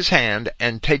forth his hand,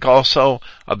 and take also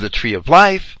of the tree of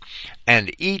life,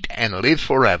 and eat and live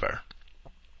forever.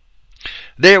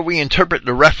 There we interpret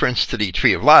the reference to the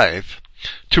tree of life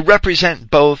to represent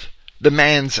both the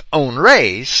man's own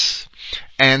race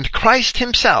and Christ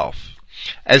himself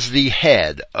as the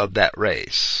head of that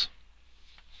race.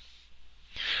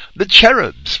 The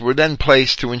cherubs were then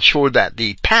placed to ensure that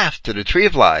the path to the tree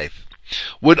of life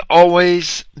would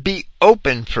always be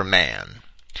open for man,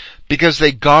 because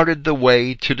they guarded the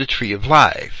way to the tree of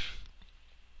life.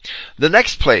 The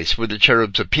next place where the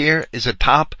cherubs appear is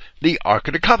atop the Ark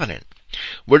of the Covenant,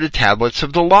 where the tablets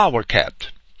of the law were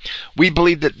kept. We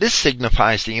believe that this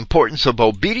signifies the importance of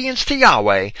obedience to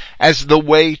Yahweh as the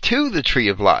way to the tree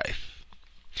of life.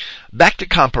 Back to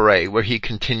Comparet, where he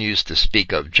continues to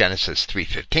speak of Genesis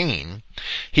 3:15,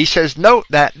 he says, note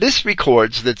that this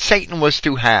records that Satan was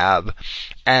to have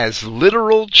as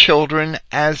literal children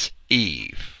as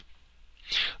Eve.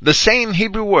 The same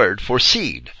Hebrew word for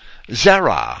seed,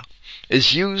 zerah,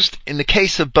 is used in the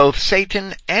case of both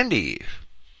Satan and Eve.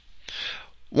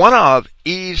 One of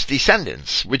Eve's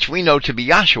descendants, which we know to be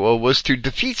Yahshua, was to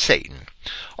defeat Satan,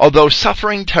 although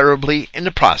suffering terribly in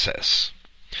the process.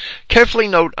 Carefully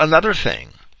note another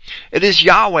thing. It is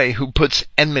Yahweh who puts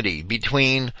enmity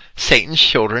between Satan's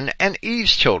children and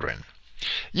Eve's children.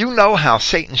 You know how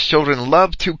Satan's children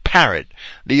love to parrot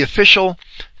the official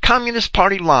Communist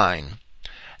Party line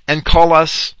and call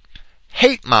us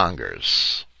hate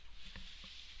mongers.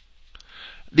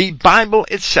 The Bible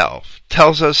itself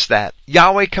tells us that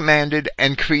Yahweh commanded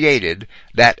and created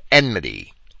that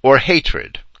enmity, or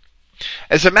hatred.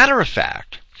 As a matter of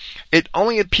fact, it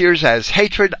only appears as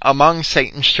hatred among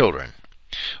Satan's children.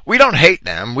 We don't hate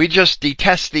them, we just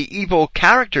detest the evil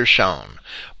character shown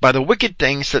by the wicked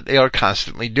things that they are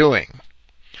constantly doing.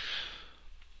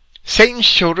 Satan's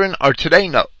children are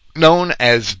today known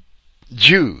as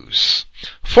Jews.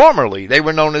 Formerly, they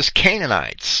were known as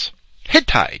Canaanites,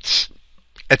 Hittites,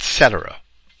 etc.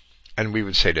 And we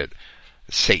would say that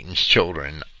Satan's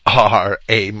children are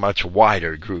a much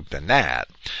wider group than that.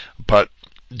 But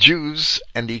Jews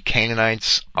and the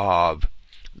Canaanites of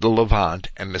the Levant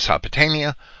and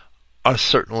Mesopotamia are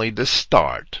certainly the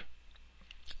start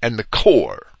and the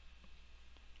core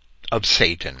of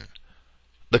Satan,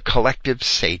 the collective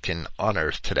Satan on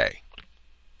earth today.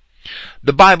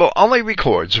 The Bible only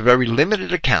records a very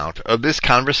limited account of this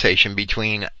conversation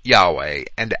between Yahweh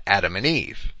and Adam and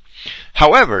Eve.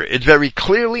 However, it very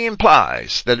clearly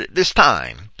implies that at this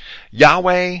time,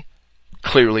 Yahweh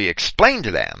clearly explained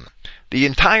to them the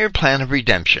entire plan of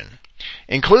redemption,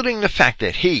 including the fact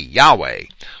that he, Yahweh,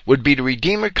 would be the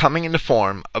Redeemer coming in the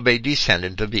form of a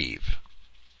descendant of Eve.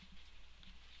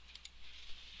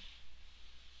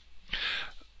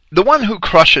 The one who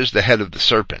crushes the head of the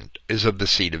serpent is of the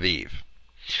seed of Eve.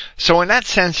 So in that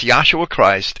sense, Yahshua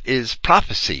Christ is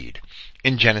prophesied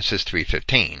in Genesis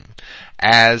 3:15,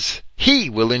 as he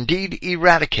will indeed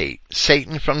eradicate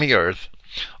Satan from the earth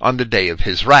on the day of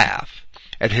his wrath,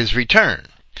 at his return,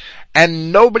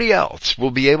 and nobody else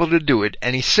will be able to do it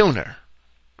any sooner.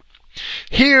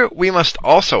 Here we must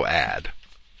also add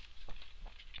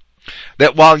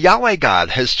that while Yahweh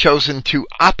God has chosen to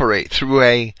operate through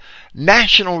a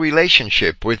national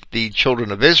relationship with the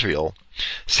children of Israel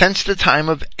since the time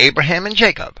of Abraham and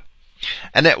Jacob,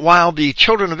 and that while the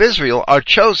children of Israel are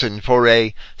chosen for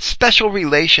a special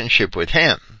relationship with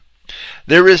him,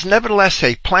 there is nevertheless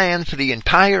a plan for the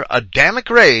entire Adamic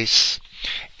race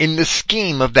in the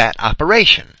scheme of that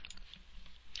operation.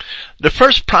 The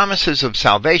first promises of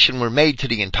salvation were made to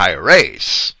the entire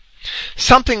race,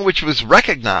 something which was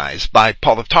recognized by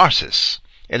Paul of Tarsus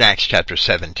in Acts chapter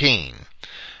 17,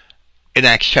 in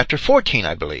Acts chapter 14,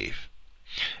 I believe,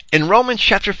 in Romans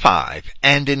chapter 5,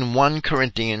 and in 1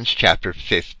 Corinthians chapter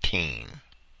 15.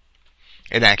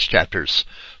 In Acts chapters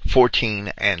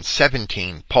 14 and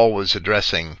 17, Paul was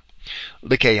addressing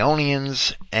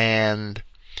Lycaonians and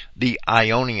the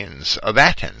Ionians of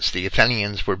Athens. The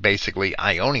Athenians were basically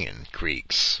Ionian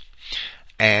Greeks,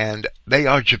 and they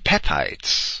are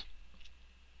Japhethites,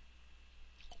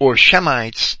 or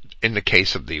Shemites in the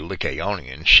case of the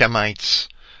Lycaonians. Shemites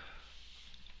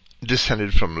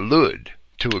descended from Lud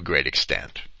to a great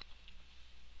extent.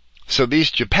 So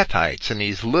these Japhethites and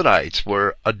these Ludites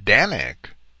were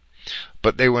Adamic,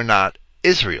 but they were not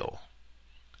Israel.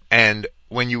 And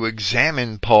when you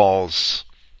examine Paul's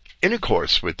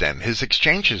intercourse with them, his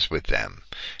exchanges with them,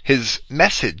 his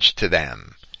message to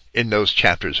them in those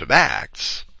chapters of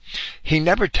Acts, he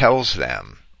never tells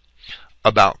them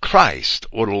about Christ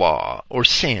or the law or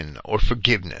sin or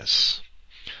forgiveness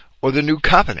or the new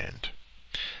covenant.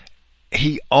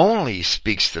 He only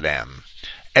speaks to them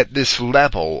at this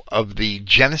level of the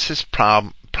Genesis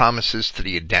promises to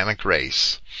the Adamic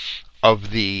race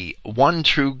of the one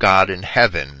true God in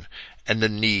heaven and the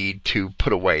need to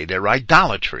put away their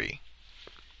idolatry.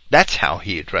 That's how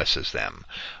he addresses them,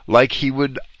 like he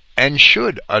would and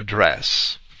should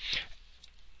address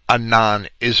a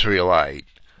non-Israelite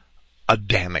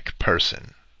Adamic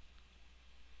person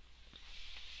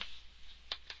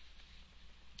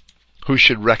who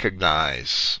should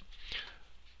recognize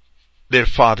their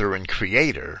Father and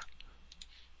Creator,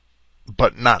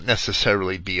 but not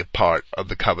necessarily be a part of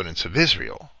the covenants of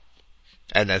Israel.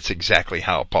 And that's exactly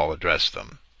how Paul addressed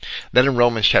them. Then in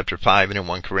Romans chapter 5 and in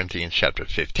 1 Corinthians chapter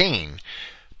 15,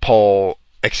 Paul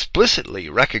explicitly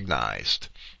recognized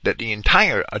that the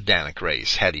entire Adamic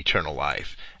race had eternal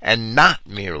life, and not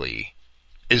merely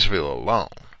Israel alone.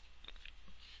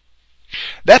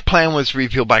 That plan was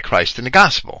revealed by Christ in the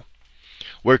gospel,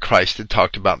 where Christ had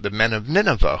talked about the men of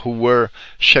Nineveh, who were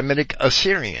Shemitic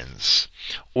Assyrians,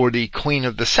 or the queen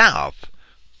of the south,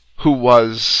 who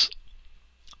was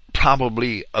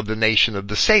probably of the nation of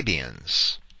the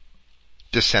Sabians,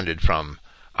 descended from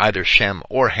either Shem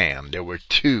or Ham. There were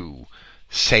two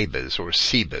Sabas or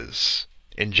Sebas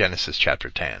in Genesis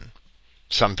chapter 10,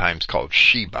 sometimes called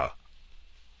Sheba.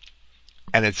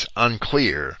 And it's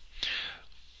unclear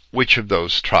which of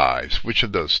those tribes, which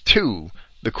of those two,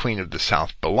 the queen of the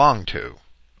south belonged to.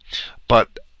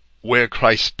 But where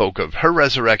Christ spoke of her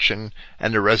resurrection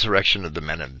and the resurrection of the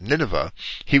men of Nineveh,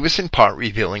 he was in part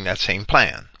revealing that same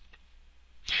plan.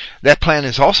 That plan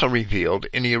is also revealed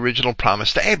in the original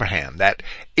promise to Abraham, that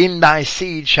in thy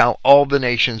seed shall all the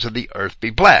nations of the earth be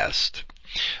blessed.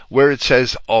 Where it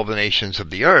says all the nations of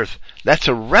the earth, that's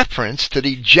a reference to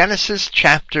the Genesis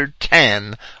chapter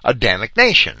 10 Adamic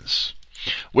nations,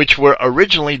 which were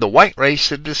originally the white race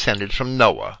that descended from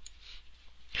Noah.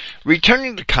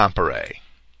 Returning to Comparet,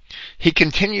 he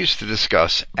continues to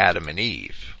discuss Adam and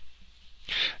Eve.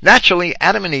 Naturally,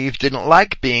 Adam and Eve didn't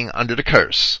like being under the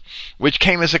curse, which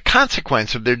came as a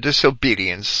consequence of their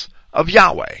disobedience of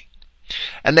Yahweh,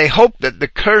 and they hoped that the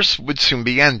curse would soon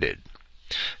be ended.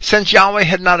 Since Yahweh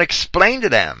had not explained to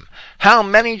them how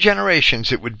many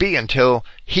generations it would be until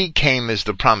he came as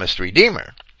the promised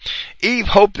Redeemer, Eve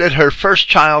hoped that her first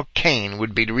child, Cain,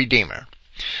 would be the Redeemer.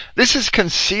 This is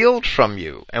concealed from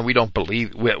you, and we don't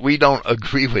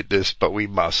agree with this, but we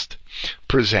must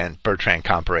present Bertrand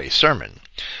Comparet's sermon.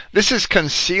 This is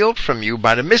concealed from you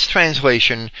by the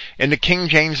mistranslation in the King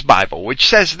James Bible, which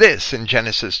says this in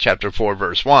Genesis chapter 4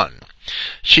 verse 1.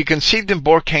 She conceived and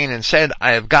bore Cain and said,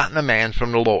 I have gotten a man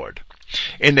from the Lord.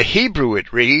 In the Hebrew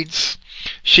it reads,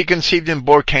 she conceived and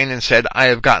bore Cain and said, I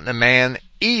have gotten a man,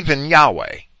 even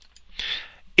Yahweh.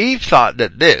 Eve thought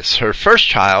that this, her first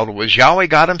child, was Yahweh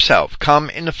God himself, come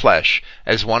in the flesh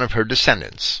as one of her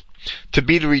descendants, to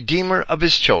be the Redeemer of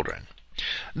his children.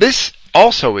 This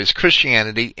also is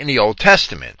Christianity in the Old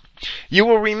Testament. You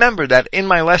will remember that in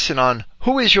my lesson on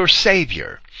Who is Your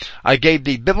Savior, I gave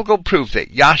the biblical proof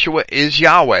that Yahshua is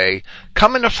Yahweh,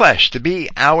 come in the flesh to be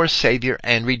our Savior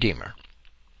and Redeemer.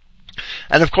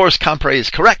 And of course, Comparet is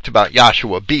correct about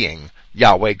Yahshua being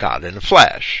Yahweh God in the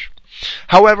flesh.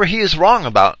 However, he is wrong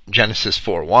about Genesis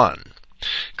 4:1.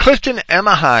 Clifton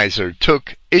Emahiser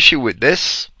took issue with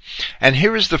this, and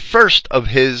here is the first of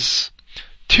his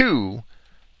two,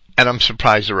 and I'm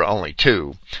surprised there are only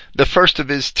two, the first of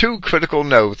his two critical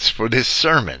notes for this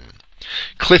sermon.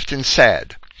 Clifton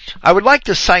said, I would like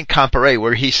to cite Comparet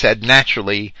where he said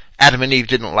naturally Adam and Eve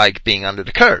didn't like being under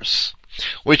the curse,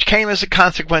 which came as a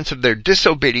consequence of their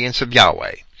disobedience of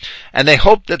Yahweh, and they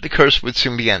hoped that the curse would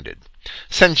soon be ended,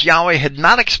 since Yahweh had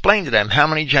not explained to them how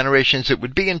many generations it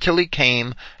would be until he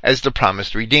came as the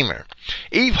promised Redeemer.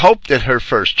 Eve hoped that her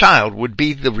first child would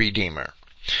be the Redeemer.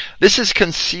 This is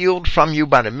concealed from you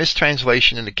by the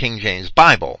mistranslation in the King James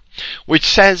Bible, which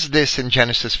says this in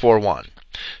Genesis 4:1.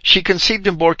 She conceived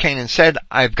and bore Cain and said,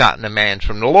 I've gotten a man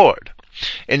from the Lord.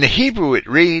 In the Hebrew it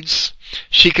reads,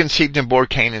 she conceived and bore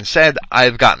Cain and said,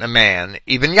 I've gotten a man,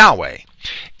 even Yahweh.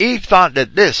 Eve thought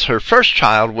that this, her first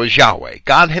child, was Yahweh,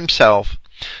 God himself,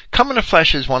 come in the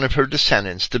flesh as one of her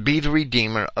descendants to be the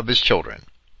redeemer of his children.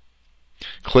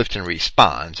 Clifton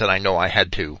responds, and I know I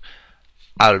had to,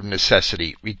 out of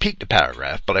necessity, repeat the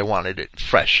paragraph, but I wanted it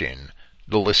fresh in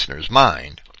the listener's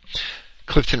mind.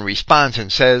 Clifton responds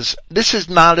and says, this is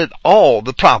not at all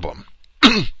the problem.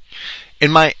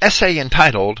 In my essay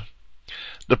entitled,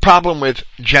 The Problem with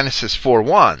Genesis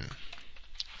 4:1,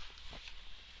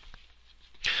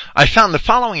 I found the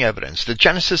following evidence that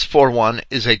Genesis 4:1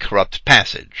 is a corrupt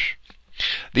passage.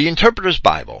 The Interpreter's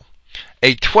Bible,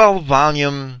 a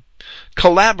 12-volume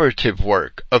collaborative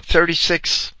work of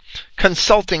 36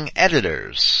 consulting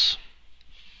editors,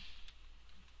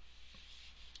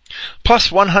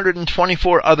 plus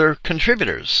 124 other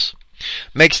contributors,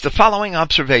 makes the following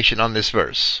observation on this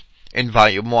verse in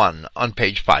volume 1 on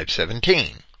page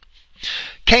 517.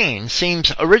 Cain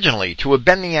seems originally to have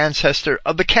been the ancestor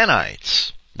of the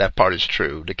Kenites. That part is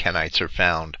true. The Kenites are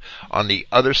found on the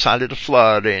other side of the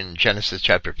flood in Genesis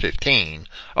chapter 15,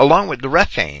 along with the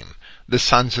Rephaim, the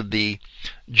sons of the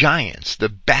giants, the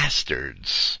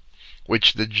bastards,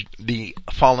 which the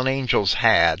fallen angels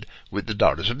had with the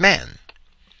daughters of men,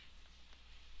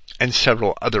 and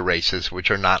several other races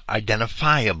which are not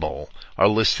identifiable are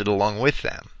listed along with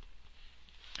them.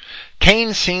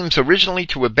 Cain seems originally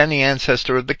to have been the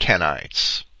ancestor of the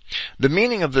Kenites. The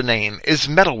meaning of the name is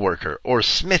metalworker or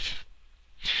smith.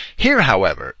 Here,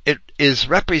 however, it is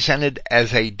represented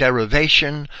as a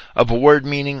derivation of a word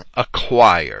meaning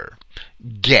acquire,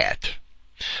 get,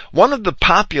 one of the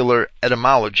popular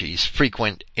etymologies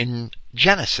frequent in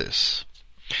Genesis.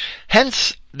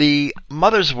 Hence the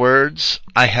mother's words,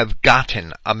 I have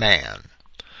gotten a man.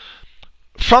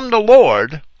 From the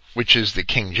Lord, which is the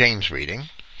King James reading,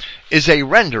 is a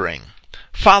rendering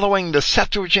following the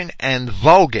Septuagint and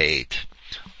Vulgate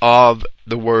of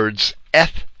the words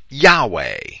eth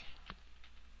Yahweh,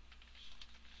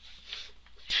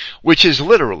 which is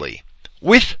literally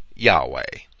with Yahweh.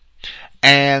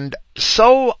 And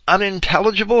so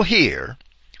unintelligible here,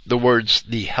 the words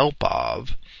the help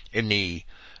of in the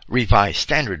Revised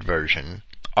Standard Version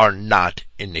are not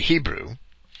in the Hebrew,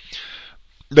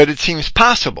 that it seems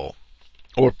possible,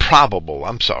 or probable,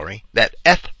 that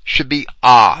eth should be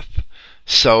off,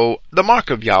 so the mark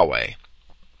of Yahweh,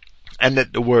 and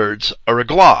that the words are a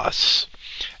gloss,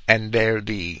 and there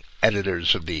the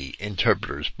editors of the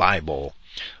Interpreter's Bible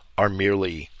are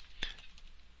merely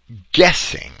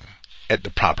guessing at the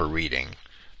proper reading.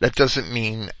 That doesn't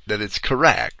mean that it's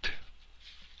correct.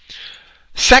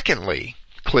 Secondly,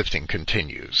 Clifton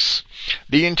continues,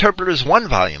 the Interpreter's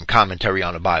 1-volume commentary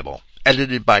on the Bible,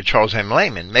 edited by Charles M.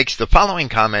 Lehman, makes the following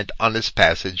comment on this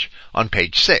passage on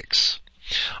page 6.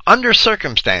 Under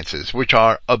circumstances which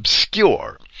are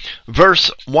obscure,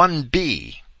 verse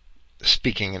 1b,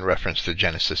 speaking in reference to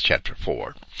Genesis chapter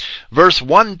 4, verse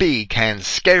 1b can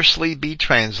scarcely be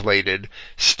translated,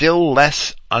 still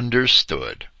less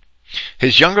understood.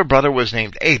 His younger brother was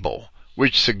named Abel,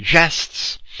 which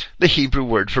suggests the Hebrew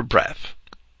word for breath.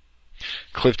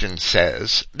 Clifton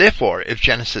says, therefore, if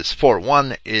Genesis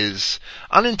 4:1 is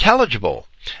unintelligible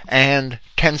and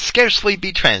can scarcely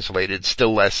be translated,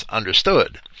 still less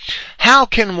understood, how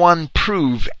can one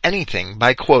prove anything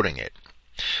by quoting it?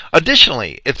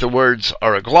 Additionally, if the words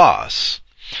are a gloss,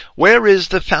 where is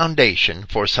the foundation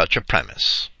for such a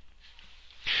premise?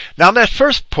 Now, that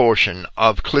first portion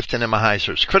of Clifton and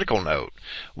Mahizer's critical note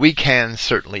we can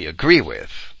certainly agree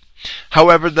with.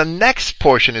 However, the next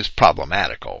portion is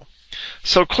problematical.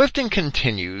 So Clifton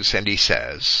continues and he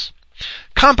says,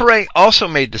 Comparet also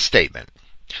made the statement,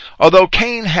 although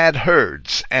Cain had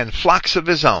herds and flocks of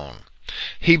his own,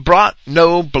 he brought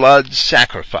no blood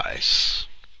sacrifice,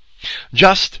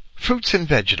 just fruits and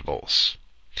vegetables.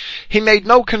 He made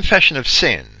no confession of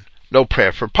sin, no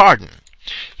prayer for pardon.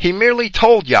 He merely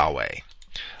told Yahweh,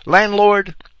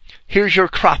 landlord, here's your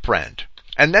crop rent.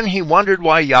 And then he wondered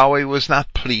why Yahweh was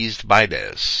not pleased by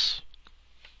this.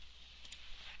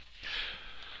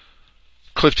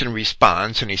 Clifton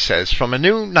responds and he says, from a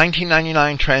new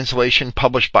 1999 translation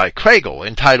published by Kregel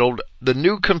entitled The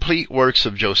New Complete Works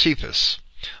of Josephus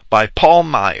by Paul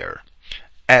Meyer,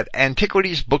 at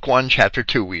Antiquities Book 1 Chapter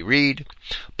 2 we read,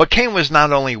 but Cain was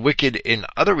not only wicked in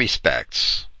other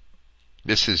respects,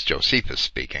 this is Josephus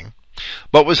speaking,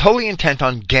 but was wholly intent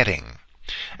on getting,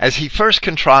 as he first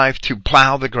contrived to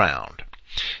plow the ground.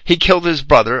 He killed his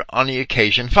brother on the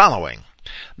occasion following,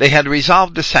 They had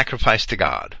resolved to sacrifice to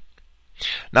God.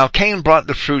 Now Cain brought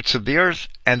the fruits of the earth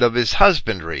and of his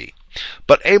husbandry,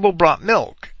 but Abel brought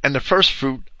milk and the first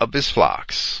fruit of his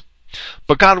flocks.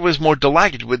 But God was more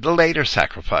delighted with the later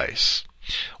sacrifice,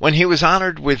 when he was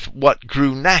honored with what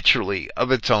grew naturally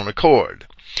of its own accord,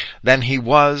 than he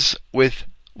was with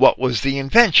what was the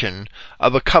invention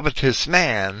of a covetous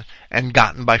man and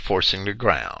gotten by forcing the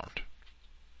ground.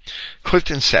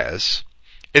 Clifton says,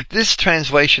 if this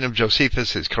translation of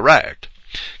Josephus is correct,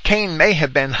 Cain may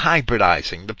have been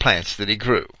hybridizing the plants that he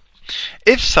grew.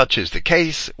 If such is the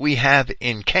case, we have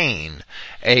in Cain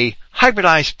a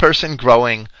hybridized person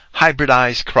growing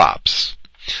hybridized crops.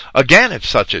 Again, if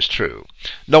such is true,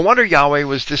 no wonder Yahweh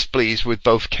was displeased with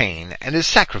both Cain and his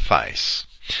sacrifice.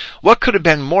 What could have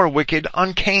been more wicked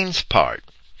on Cain's part?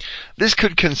 This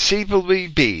could conceivably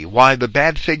be why the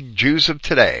bad fig Jews of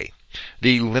today,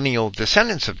 the lineal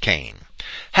descendants of Cain,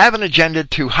 have an agenda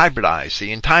to hybridize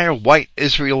the entire white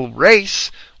Israel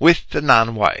race with the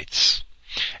non-whites.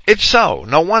 If so,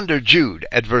 no wonder Jude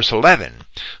at verse 11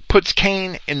 puts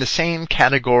Cain in the same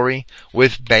category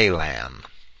with Balaam,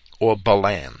 or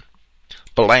Balaam.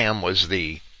 Balaam was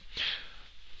the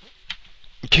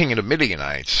king of the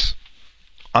Midianites.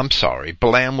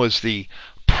 Balaam was the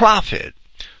prophet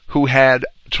who had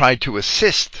tried to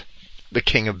assist the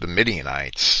king of the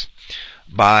Midianites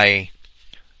by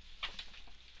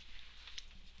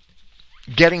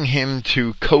getting him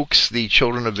to coax the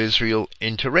children of Israel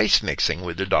into race mixing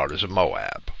with the daughters of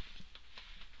Moab.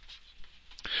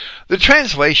 The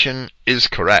translation is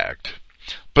correct,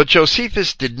 but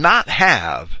Josephus did not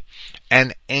have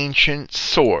an ancient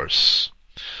source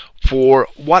for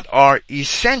what are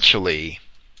essentially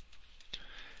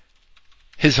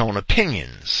his own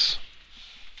opinions.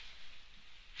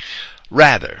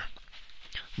 Rather,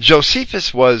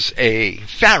 Josephus was a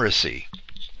Pharisee,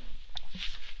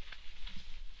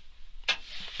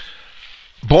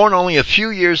 born only a few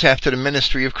years after the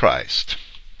ministry of Christ,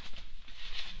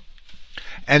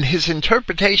 and his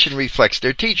interpretation reflects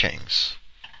their teachings.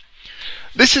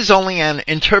 This is only an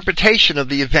interpretation of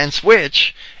the events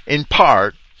which, in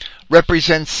part,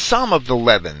 represents some of the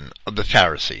leaven of the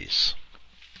Pharisees.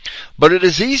 But it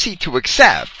is easy to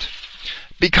accept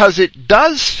because it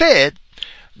does fit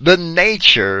the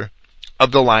nature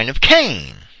of the line of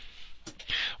Cain,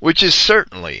 which is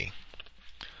certainly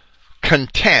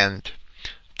content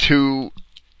to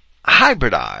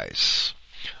hybridize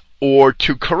or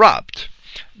to corrupt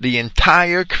the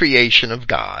entire creation of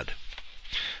God.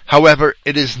 However,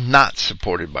 it is not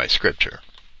supported by Scripture.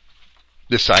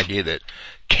 This idea that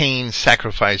Cain's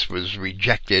sacrifice was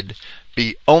rejected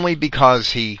only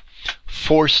because he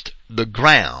forced the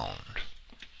ground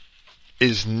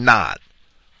is not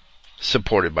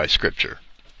supported by Scripture.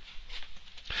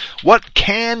 What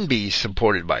can be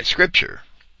supported by Scripture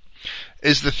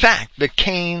is the fact that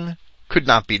Cain could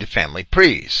not be the family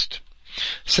priest,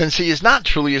 since he is not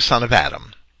truly a son of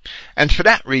Adam, and for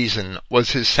that reason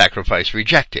was his sacrifice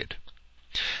rejected.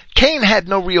 Cain had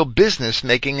no real business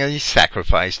making a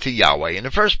sacrifice to Yahweh in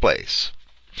the first place.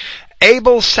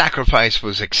 Abel's sacrifice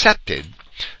was accepted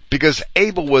because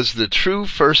Abel was the true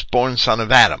firstborn son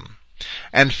of Adam,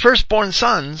 and firstborn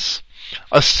sons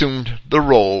assumed the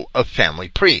role of family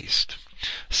priest,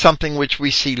 something which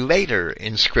we see later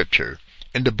in Scripture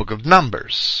in the book of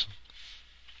Numbers.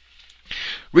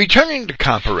 Returning to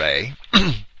Comparet,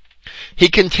 he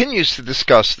continues to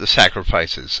discuss the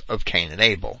sacrifices of Cain and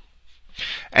Abel.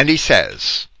 And he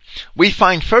says, we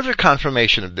find further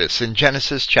confirmation of this in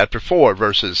Genesis chapter 4,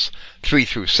 verses 3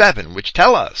 through 7, which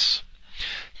tell us,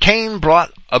 Cain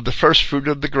brought of the first fruit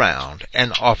of the ground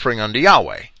an offering unto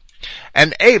Yahweh.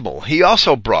 And Abel he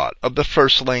also brought of the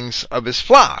firstlings of his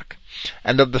flock,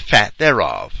 and of the fat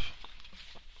thereof.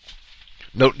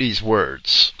 Note these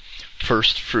words,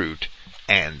 first fruit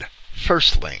and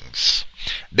firstlings.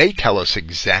 They tell us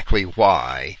exactly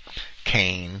why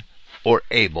Cain or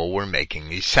Abel were making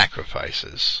these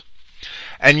sacrifices.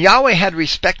 And Yahweh had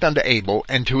respect unto Abel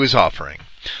and to his offering,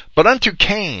 but unto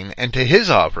Cain and to his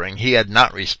offering he had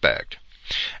not respect.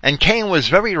 And Cain was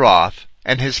very wroth,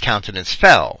 and his countenance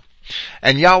fell.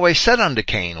 And Yahweh said unto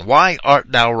Cain, why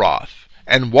art thou wroth,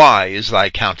 and why is thy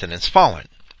countenance fallen?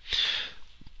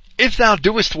 If thou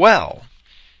doest well,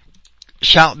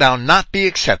 shalt thou not be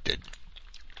accepted.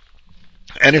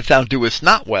 And if thou doest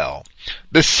not well,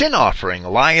 the sin offering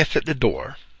lieth at the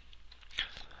door.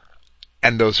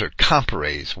 And those are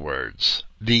Comparet's words,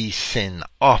 the sin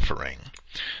offering.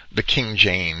 The King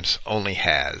James only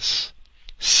has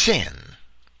sin.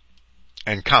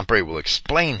 And Comparet will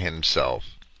explain himself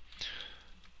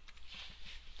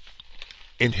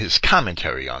in his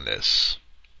commentary on this,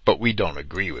 but we don't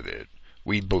agree with it.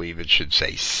 We believe it should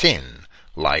say sin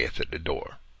lieth at the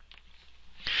door.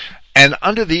 And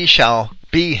unto thee shall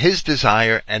be his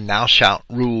desire, and thou shalt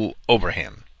rule over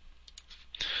him.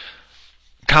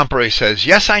 Comparet says,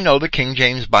 yes, I know the King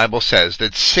James Bible says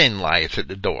that sin lieth at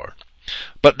the door.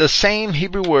 But the same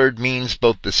Hebrew word means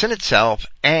both the sin itself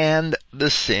and the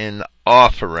sin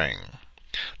offering,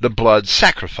 the blood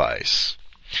sacrifice.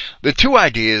 The two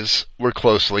ideas were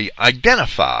closely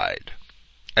identified.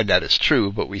 And that is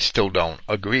true, but we still don't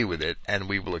agree with it, and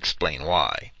we will explain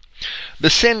why. The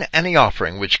sin and the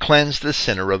offering which cleansed the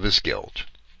sinner of his guilt.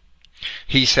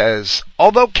 He says,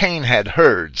 although Cain had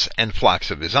herds and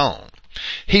flocks of his own,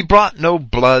 he brought no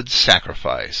blood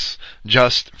sacrifice,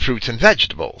 just fruits and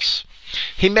vegetables.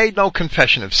 He made no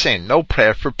confession of sin, no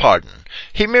prayer for pardon.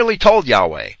 He merely told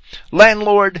Yahweh,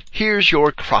 landlord, here's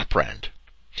your crop rent.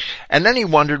 And then he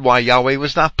wondered why Yahweh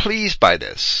was not pleased by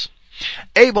this.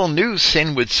 Abel knew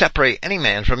sin would separate any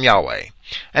man from Yahweh,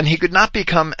 and he could not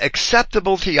become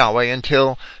acceptable to Yahweh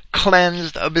until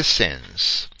cleansed of his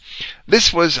sins.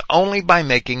 This was only by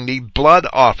making the blood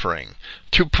offering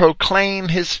to proclaim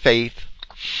his faith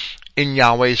in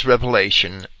Yahweh's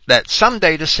revelation that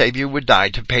someday the Savior would die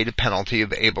to pay the penalty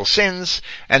of Abel's sins,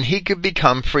 and he could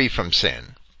become free from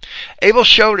sin. Abel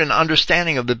showed an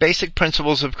understanding of the basic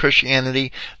principles of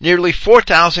Christianity nearly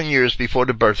 4,000 years before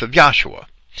the birth of Yahshua.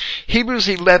 Hebrews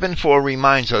 11:4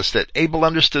 reminds us that Abel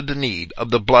understood the need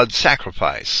of the blood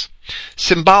sacrifice,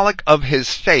 symbolic of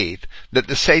his faith that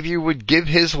the Savior would give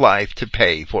his life to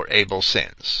pay for Abel's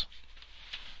sins.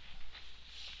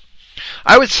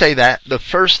 I would say that the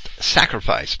first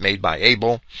sacrifice made by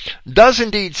Abel does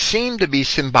indeed seem to be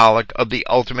symbolic of the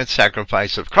ultimate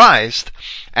sacrifice of Christ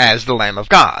as the Lamb of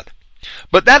God.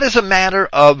 But that is a matter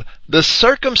of the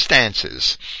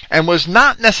circumstances and was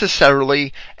not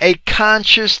necessarily a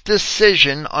conscious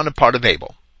decision on the part of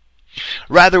Abel.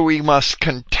 Rather, we must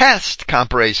contest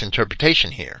Comparet's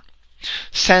interpretation here,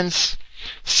 since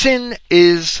sin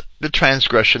is the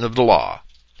transgression of the law,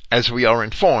 as we are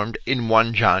informed in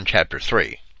 1 John chapter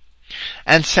 3.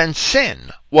 And since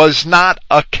sin was not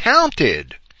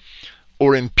accounted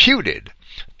or imputed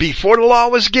before the law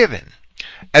was given,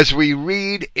 as we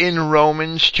read in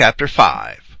Romans chapter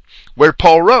 5, where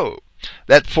Paul wrote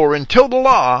that for until the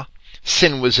law,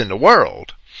 sin was in the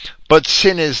world, but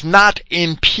sin is not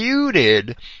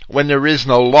imputed when there is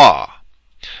no law.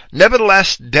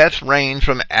 Nevertheless, death reigned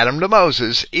from Adam to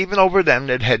Moses, even over them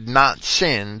that had not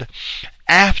sinned,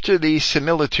 after the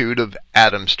similitude of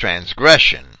Adam's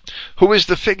transgression, who is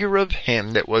the figure of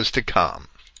him that was to come.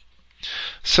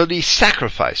 So the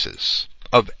sacrifices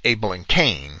of Abel and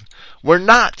Cain were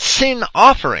not sin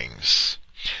offerings,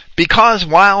 because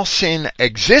while sin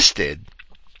existed,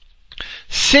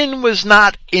 sin was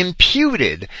not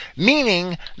imputed,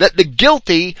 meaning that the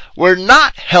guilty were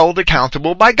not held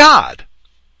accountable by God.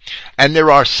 And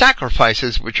there are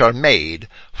sacrifices which are made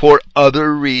for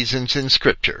other reasons in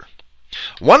Scripture.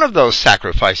 One of those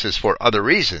sacrifices for other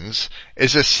reasons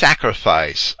is a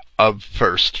sacrifice of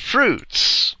first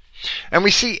fruits. And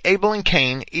we see Abel and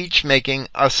Cain each making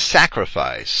a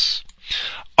sacrifice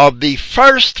of the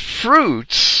first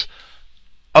fruits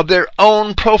of their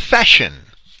own profession,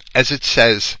 as it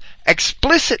says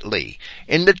explicitly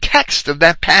in the text of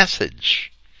that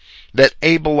passage, that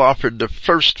Abel offered the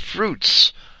first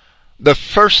fruits, the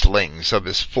firstlings of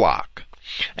his flock,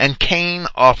 and Cain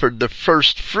offered the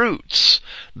first fruits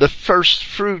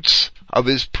of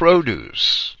his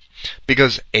produce,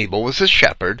 because Abel was a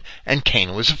shepherd and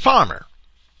Cain was a farmer.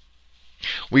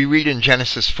 We read in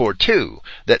Genesis 4:2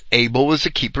 that Abel was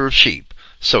a keeper of sheep,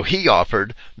 so he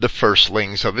offered the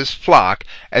firstlings of his flock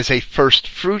as a first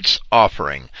fruits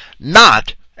offering,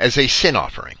 not as a sin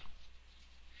offering.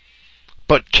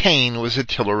 But Cain was a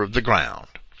tiller of the ground,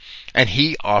 and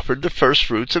he offered the first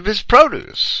fruits of his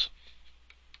produce.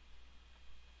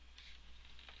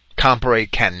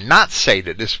 Comparet cannot say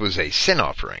that this was a sin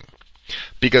offering,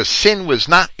 because sin was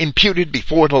not imputed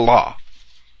before the law.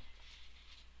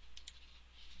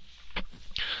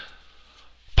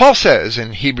 Paul says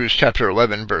in Hebrews chapter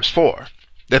 11 verse 4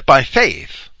 that by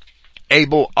faith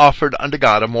Abel offered unto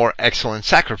God a more excellent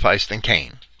sacrifice than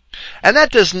Cain. And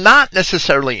that does not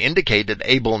necessarily indicate that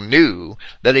Abel knew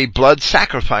that a blood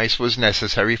sacrifice was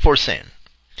necessary for sin.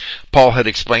 Paul had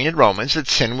explained in Romans that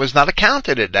sin was not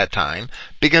accounted at that time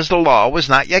because the law was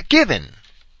not yet given.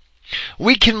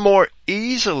 We can more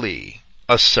easily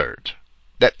assert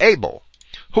that Abel,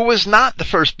 who was not the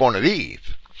firstborn of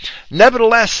Eve,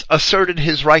 nevertheless asserted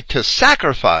his right to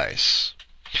sacrifice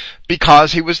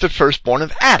because he was the firstborn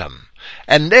of Adam,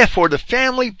 and therefore the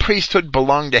family priesthood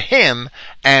belonged to him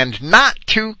and not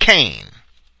to Cain.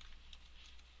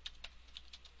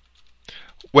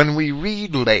 when we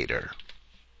read later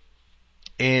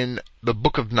in the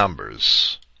book of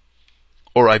Numbers,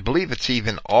 or I believe it's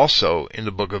even also in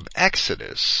the book of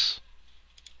Exodus,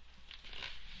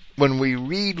 when we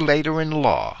read later in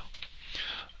law,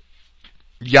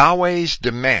 Yahweh's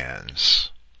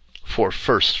demands for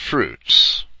first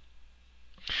fruits,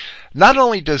 not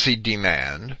only does he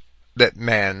demand that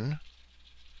men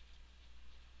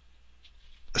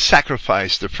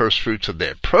sacrifice the first fruits of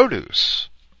their produce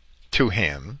to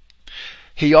him,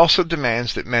 he also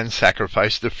demands that men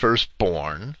sacrifice the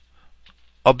firstborn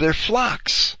of their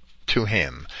flocks to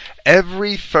him.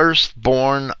 Every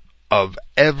firstborn of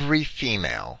every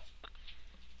female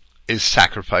is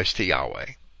sacrificed to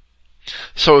Yahweh.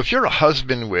 So if you're a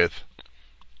husband with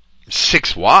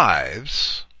 6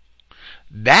 wives,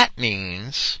 that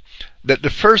means that the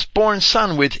firstborn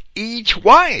son with each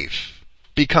wife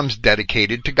becomes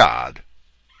dedicated to God,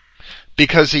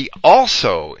 because he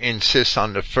also insists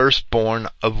on the firstborn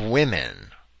of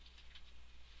women.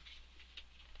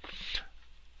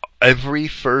 Every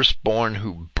firstborn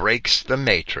who breaks the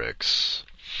matrix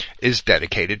is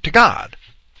dedicated to God,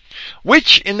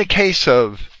 which in the case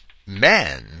of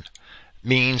men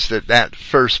means that that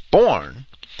firstborn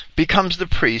becomes the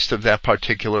priest of that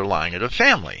particular line of the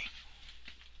family.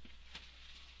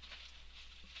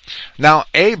 Now,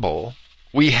 Abel,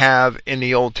 we have in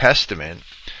the Old Testament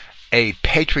a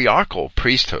patriarchal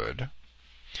priesthood,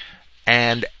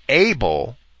 and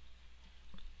Abel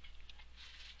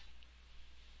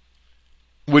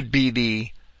would be the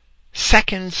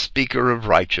second speaker of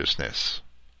righteousness,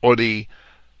 or the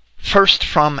first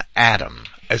from Adam,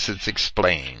 as it's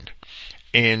explained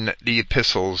in the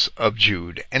epistles of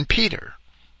Jude and Peter.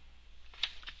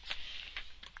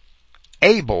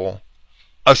 Abel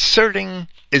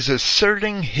is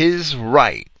asserting his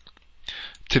right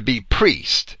to be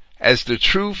priest as the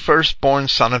true firstborn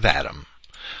son of Adam,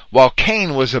 while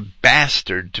Cain was a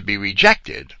bastard to be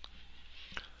rejected.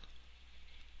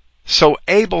 So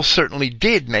Abel certainly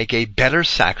did make a better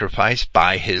sacrifice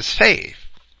by his faith.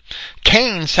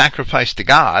 Cain sacrificed to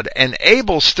God, and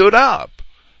Abel stood up,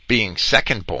 being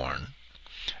secondborn,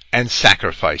 and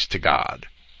sacrificed to God.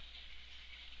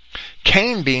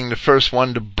 Cain being the first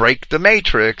one to break the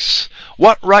matrix,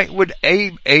 what right would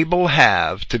Abel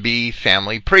have to be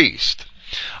family priest?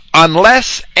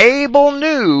 Unless Abel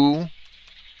knew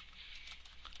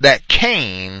that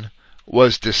Cain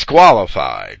was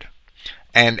disqualified,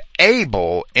 and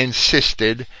Abel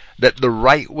insisted that the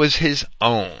right was his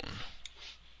own.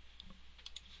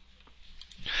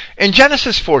 In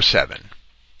Genesis 4:7,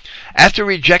 after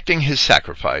rejecting his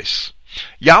sacrifice,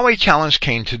 Yahweh challenged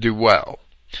Cain to do well,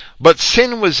 but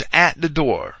sin was at the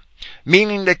door,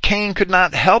 meaning that Cain could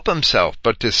not help himself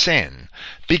but to sin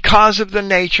because of the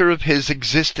nature of his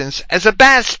existence as a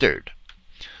bastard.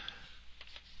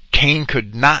 Cain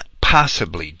could not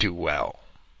possibly do well.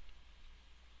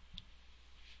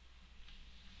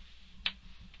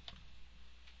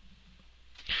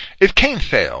 If Cain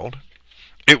failed,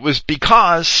 it was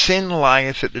because sin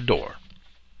lieth at the door.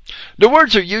 The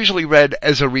words are usually read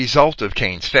as a result of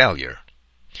Cain's failure,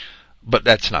 but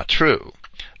that's not true.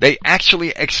 They actually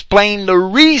explain the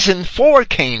reason for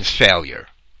Cain's failure.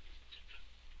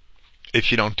 If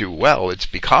you don't do well, it's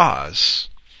because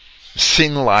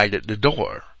sin lied at the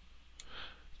door.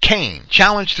 Cain,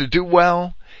 challenged to do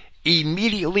well,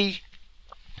 immediately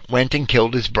went and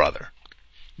killed his brother.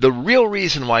 The real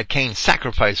reason why Cain's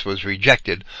sacrifice was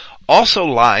rejected also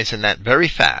lies in that very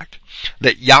fact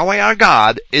that Yahweh our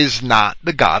God is not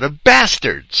the God of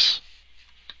bastards.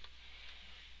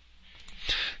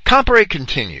 Comparet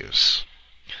continues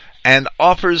and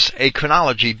offers a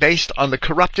chronology based on the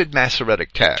corrupted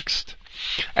Masoretic text,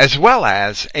 as well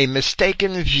as a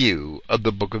mistaken view of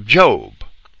the book of Job.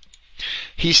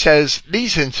 He says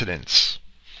these incidents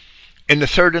in the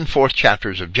 3rd and 4th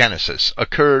chapters of Genesis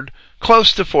occurred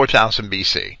close to 4000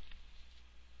 BC.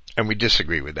 And we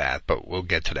disagree with that, but we'll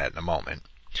get to that in a moment.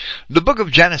 The book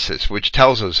of Genesis, which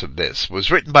tells us of this,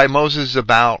 was written by Moses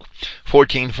about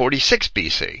 1446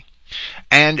 BC,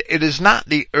 and it is not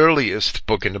the earliest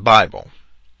book in the Bible.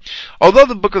 Although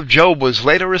the book of Job was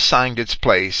later assigned its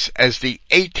place as the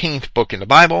 18th book in the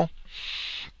Bible,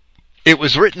 it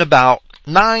was written about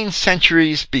 9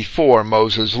 centuries before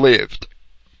Moses lived,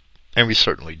 and we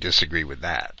certainly disagree with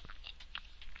that.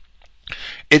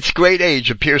 Its great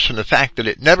age appears from the fact that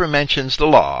it never mentions the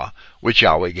law which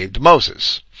Yahweh gave to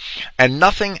Moses, and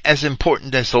nothing as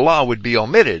important as the law would be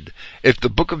omitted if the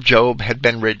book of Job had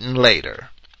been written later.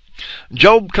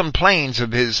 Job complains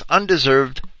of his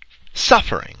undeserved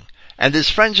suffering, and his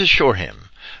friends assure him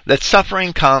that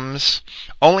suffering comes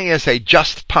only as a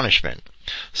just punishment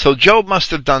So Job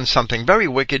must have done something very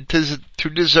wicked to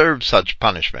deserve such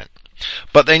punishment.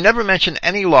 But they never mention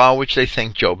any law which they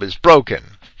think Job has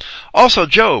broken. Also,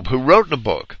 Job, who wrote the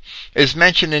book, is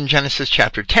mentioned in Genesis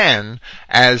chapter 10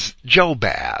 as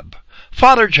Jobab,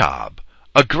 Father Job,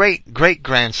 a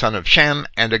great-great-grandson of Shem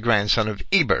and a grandson of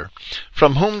Eber,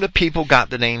 from whom the people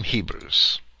got the name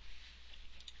Hebrews.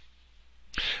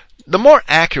 The more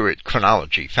accurate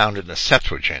chronology found in the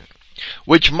Septuagint,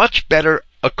 which much better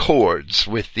accords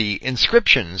with the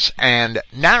inscriptions and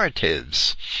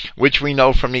narratives which we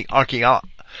know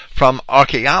from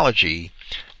archaeology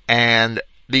and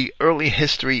the early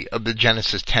history of the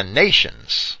Genesis 10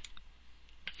 nations,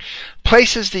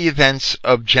 places the events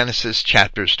of Genesis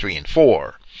chapters 3 and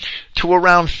 4 to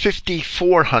around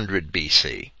 5400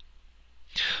 BC.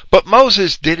 But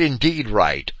Moses did indeed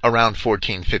write around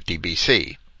 1450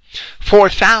 BC,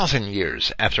 4,000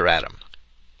 years after Adam.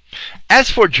 As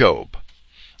for Job,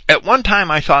 at one time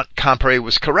I thought Comparet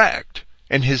was correct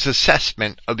in his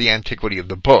assessment of the antiquity of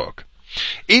the book,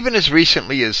 even as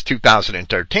recently as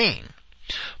 2013.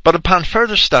 But upon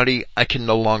further study, I can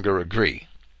no longer agree.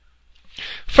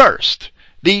 First,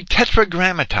 the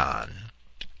Tetragrammaton,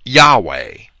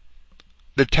 Yahweh.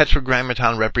 The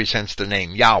Tetragrammaton represents the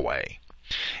name Yahweh.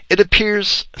 It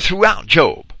appears throughout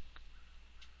Job.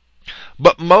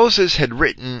 But Moses had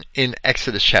written in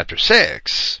Exodus chapter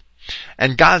 6,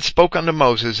 and God spoke unto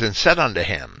Moses and said unto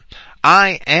him,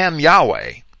 I am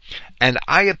Yahweh, and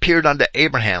I appeared unto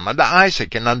Abraham, unto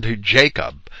Isaac, and unto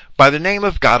Jacob, by the name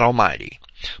of God Almighty.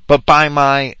 But by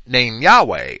my name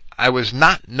Yahweh I was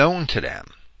not known to them.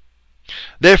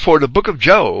 Therefore the book of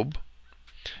Job,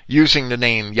 using the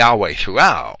name Yahweh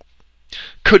throughout,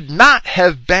 could not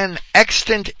have been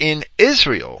extant in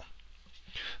Israel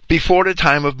before the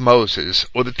time of Moses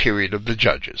or the period of the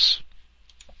Judges.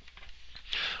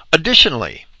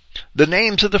 Additionally, the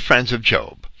names of the friends of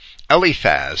Job,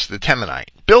 Eliphaz the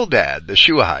Temanite, Bildad the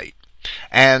Shuhite,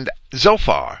 and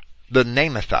Zophar the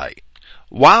Naamathite,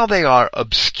 while they are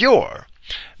obscure,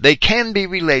 they can be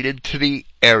related to the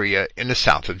area in the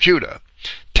south of Judah.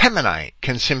 Temanite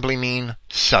can simply mean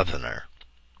southerner.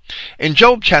 In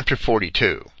Job chapter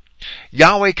 42,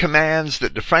 Yahweh commands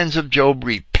that the friends of Job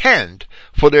repent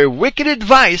for their wicked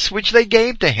advice which they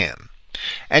gave to him.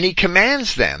 And he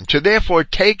commands them to therefore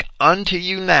take unto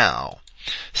you now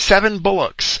 7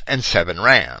 bullocks and 7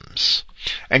 rams,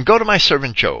 and go to my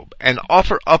servant Job, and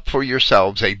offer up for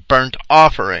yourselves a burnt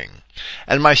offering.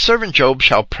 And my servant Job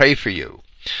shall pray for you.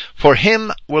 For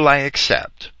him will I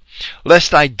accept,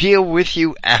 lest I deal with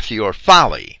you after your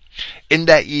folly, in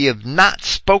that ye have not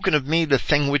spoken of me the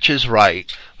thing which is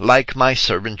right, like my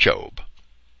servant Job.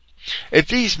 If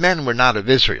these men were not of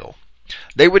Israel,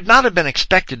 they would not have been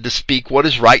expected to speak what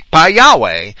is right by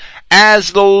Yahweh,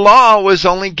 as the law was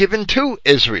only given to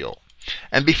Israel.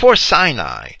 And before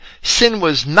Sinai, sin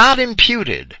was not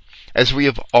imputed, as we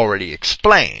have already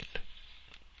explained.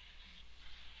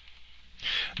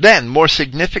 Then, more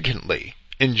significantly,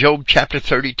 in Job chapter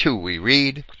 32 we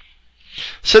read,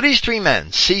 So these 3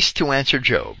 men ceased to answer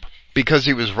Job, because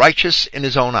he was righteous in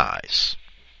his own eyes.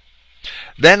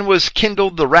 Then was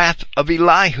kindled the wrath of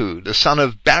Elihu, the son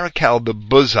of Barachel the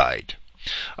Buzite,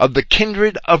 of the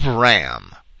kindred of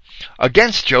Ram,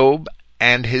 against Job,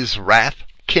 and his wrath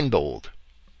kindled,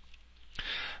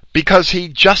 because he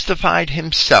justified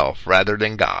himself rather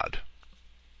than God.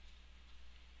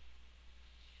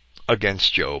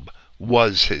 Against Job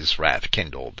was his wrath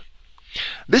kindled.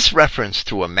 This reference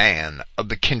to a man of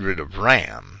the kindred of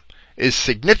Ram is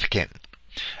significant,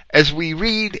 as we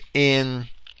read in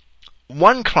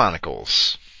 1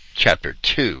 Chronicles chapter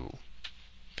 2.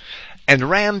 And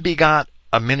Ram begot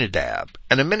Aminadab,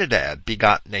 and Aminadab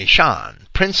begot Nahshon,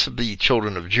 prince of the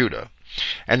children of Judah.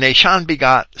 And Nahshon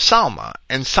begot Salma,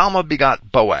 and Salma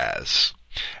begot Boaz.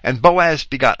 And Boaz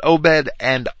begot Obed,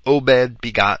 and Obed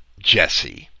begot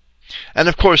Jesse. And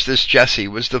of course this Jesse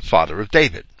was the father of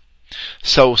David.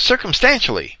 So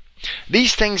circumstantially,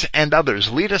 these things and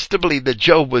others lead us to believe that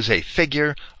Job was a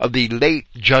figure of the late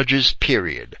Judges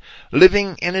period,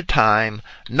 living in a time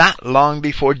not long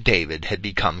before David had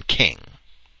become king.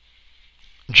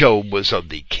 Job was of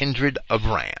the kindred of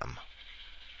Ram.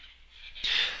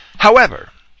 However,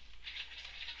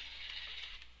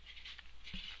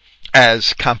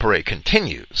 as Comparet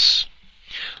continues,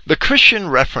 the Christian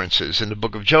references in the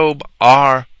book of Job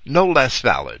are no less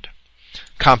valid.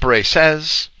 Comparet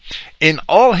says, in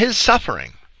all his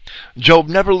suffering, Job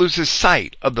never loses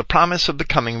sight of the promise of the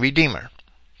coming Redeemer.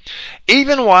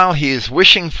 Even while he is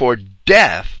wishing for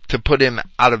death to put him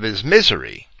out of his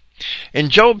misery, in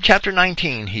Job chapter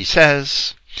 19 he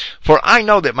says, For I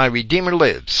know that my Redeemer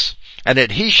lives, and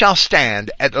that he shall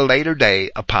stand at a later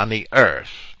day upon the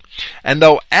earth. And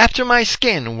though after my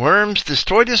skin worms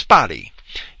destroy this body,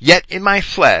 yet in my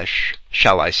flesh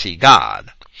shall I see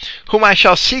God, whom I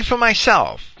shall see for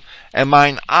myself, and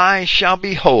mine eye shall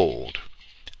behold,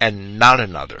 and not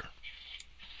another.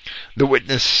 The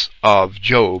witness of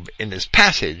Job in this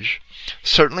passage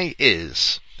certainly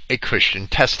is a Christian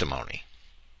testimony.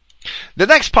 The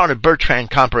next part of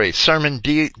Bertrand Comparet's sermon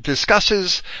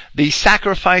discusses the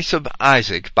sacrifice of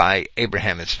Isaac by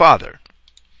Abraham his father,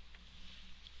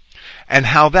 and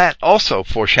how that also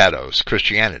foreshadows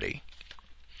Christianity.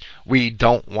 We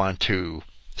don't want to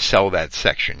sell that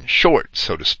section short,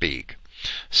 so to speak,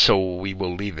 so we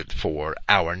will leave it for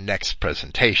our next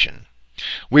presentation.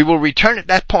 We will return at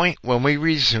that point when we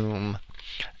resume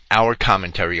our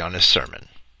commentary on this sermon.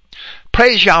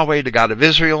 Praise Yahweh, the God of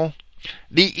Israel,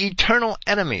 the eternal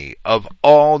enemy of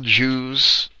all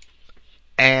Jews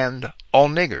and all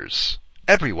niggers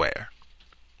everywhere.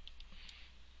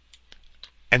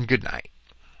 And good night.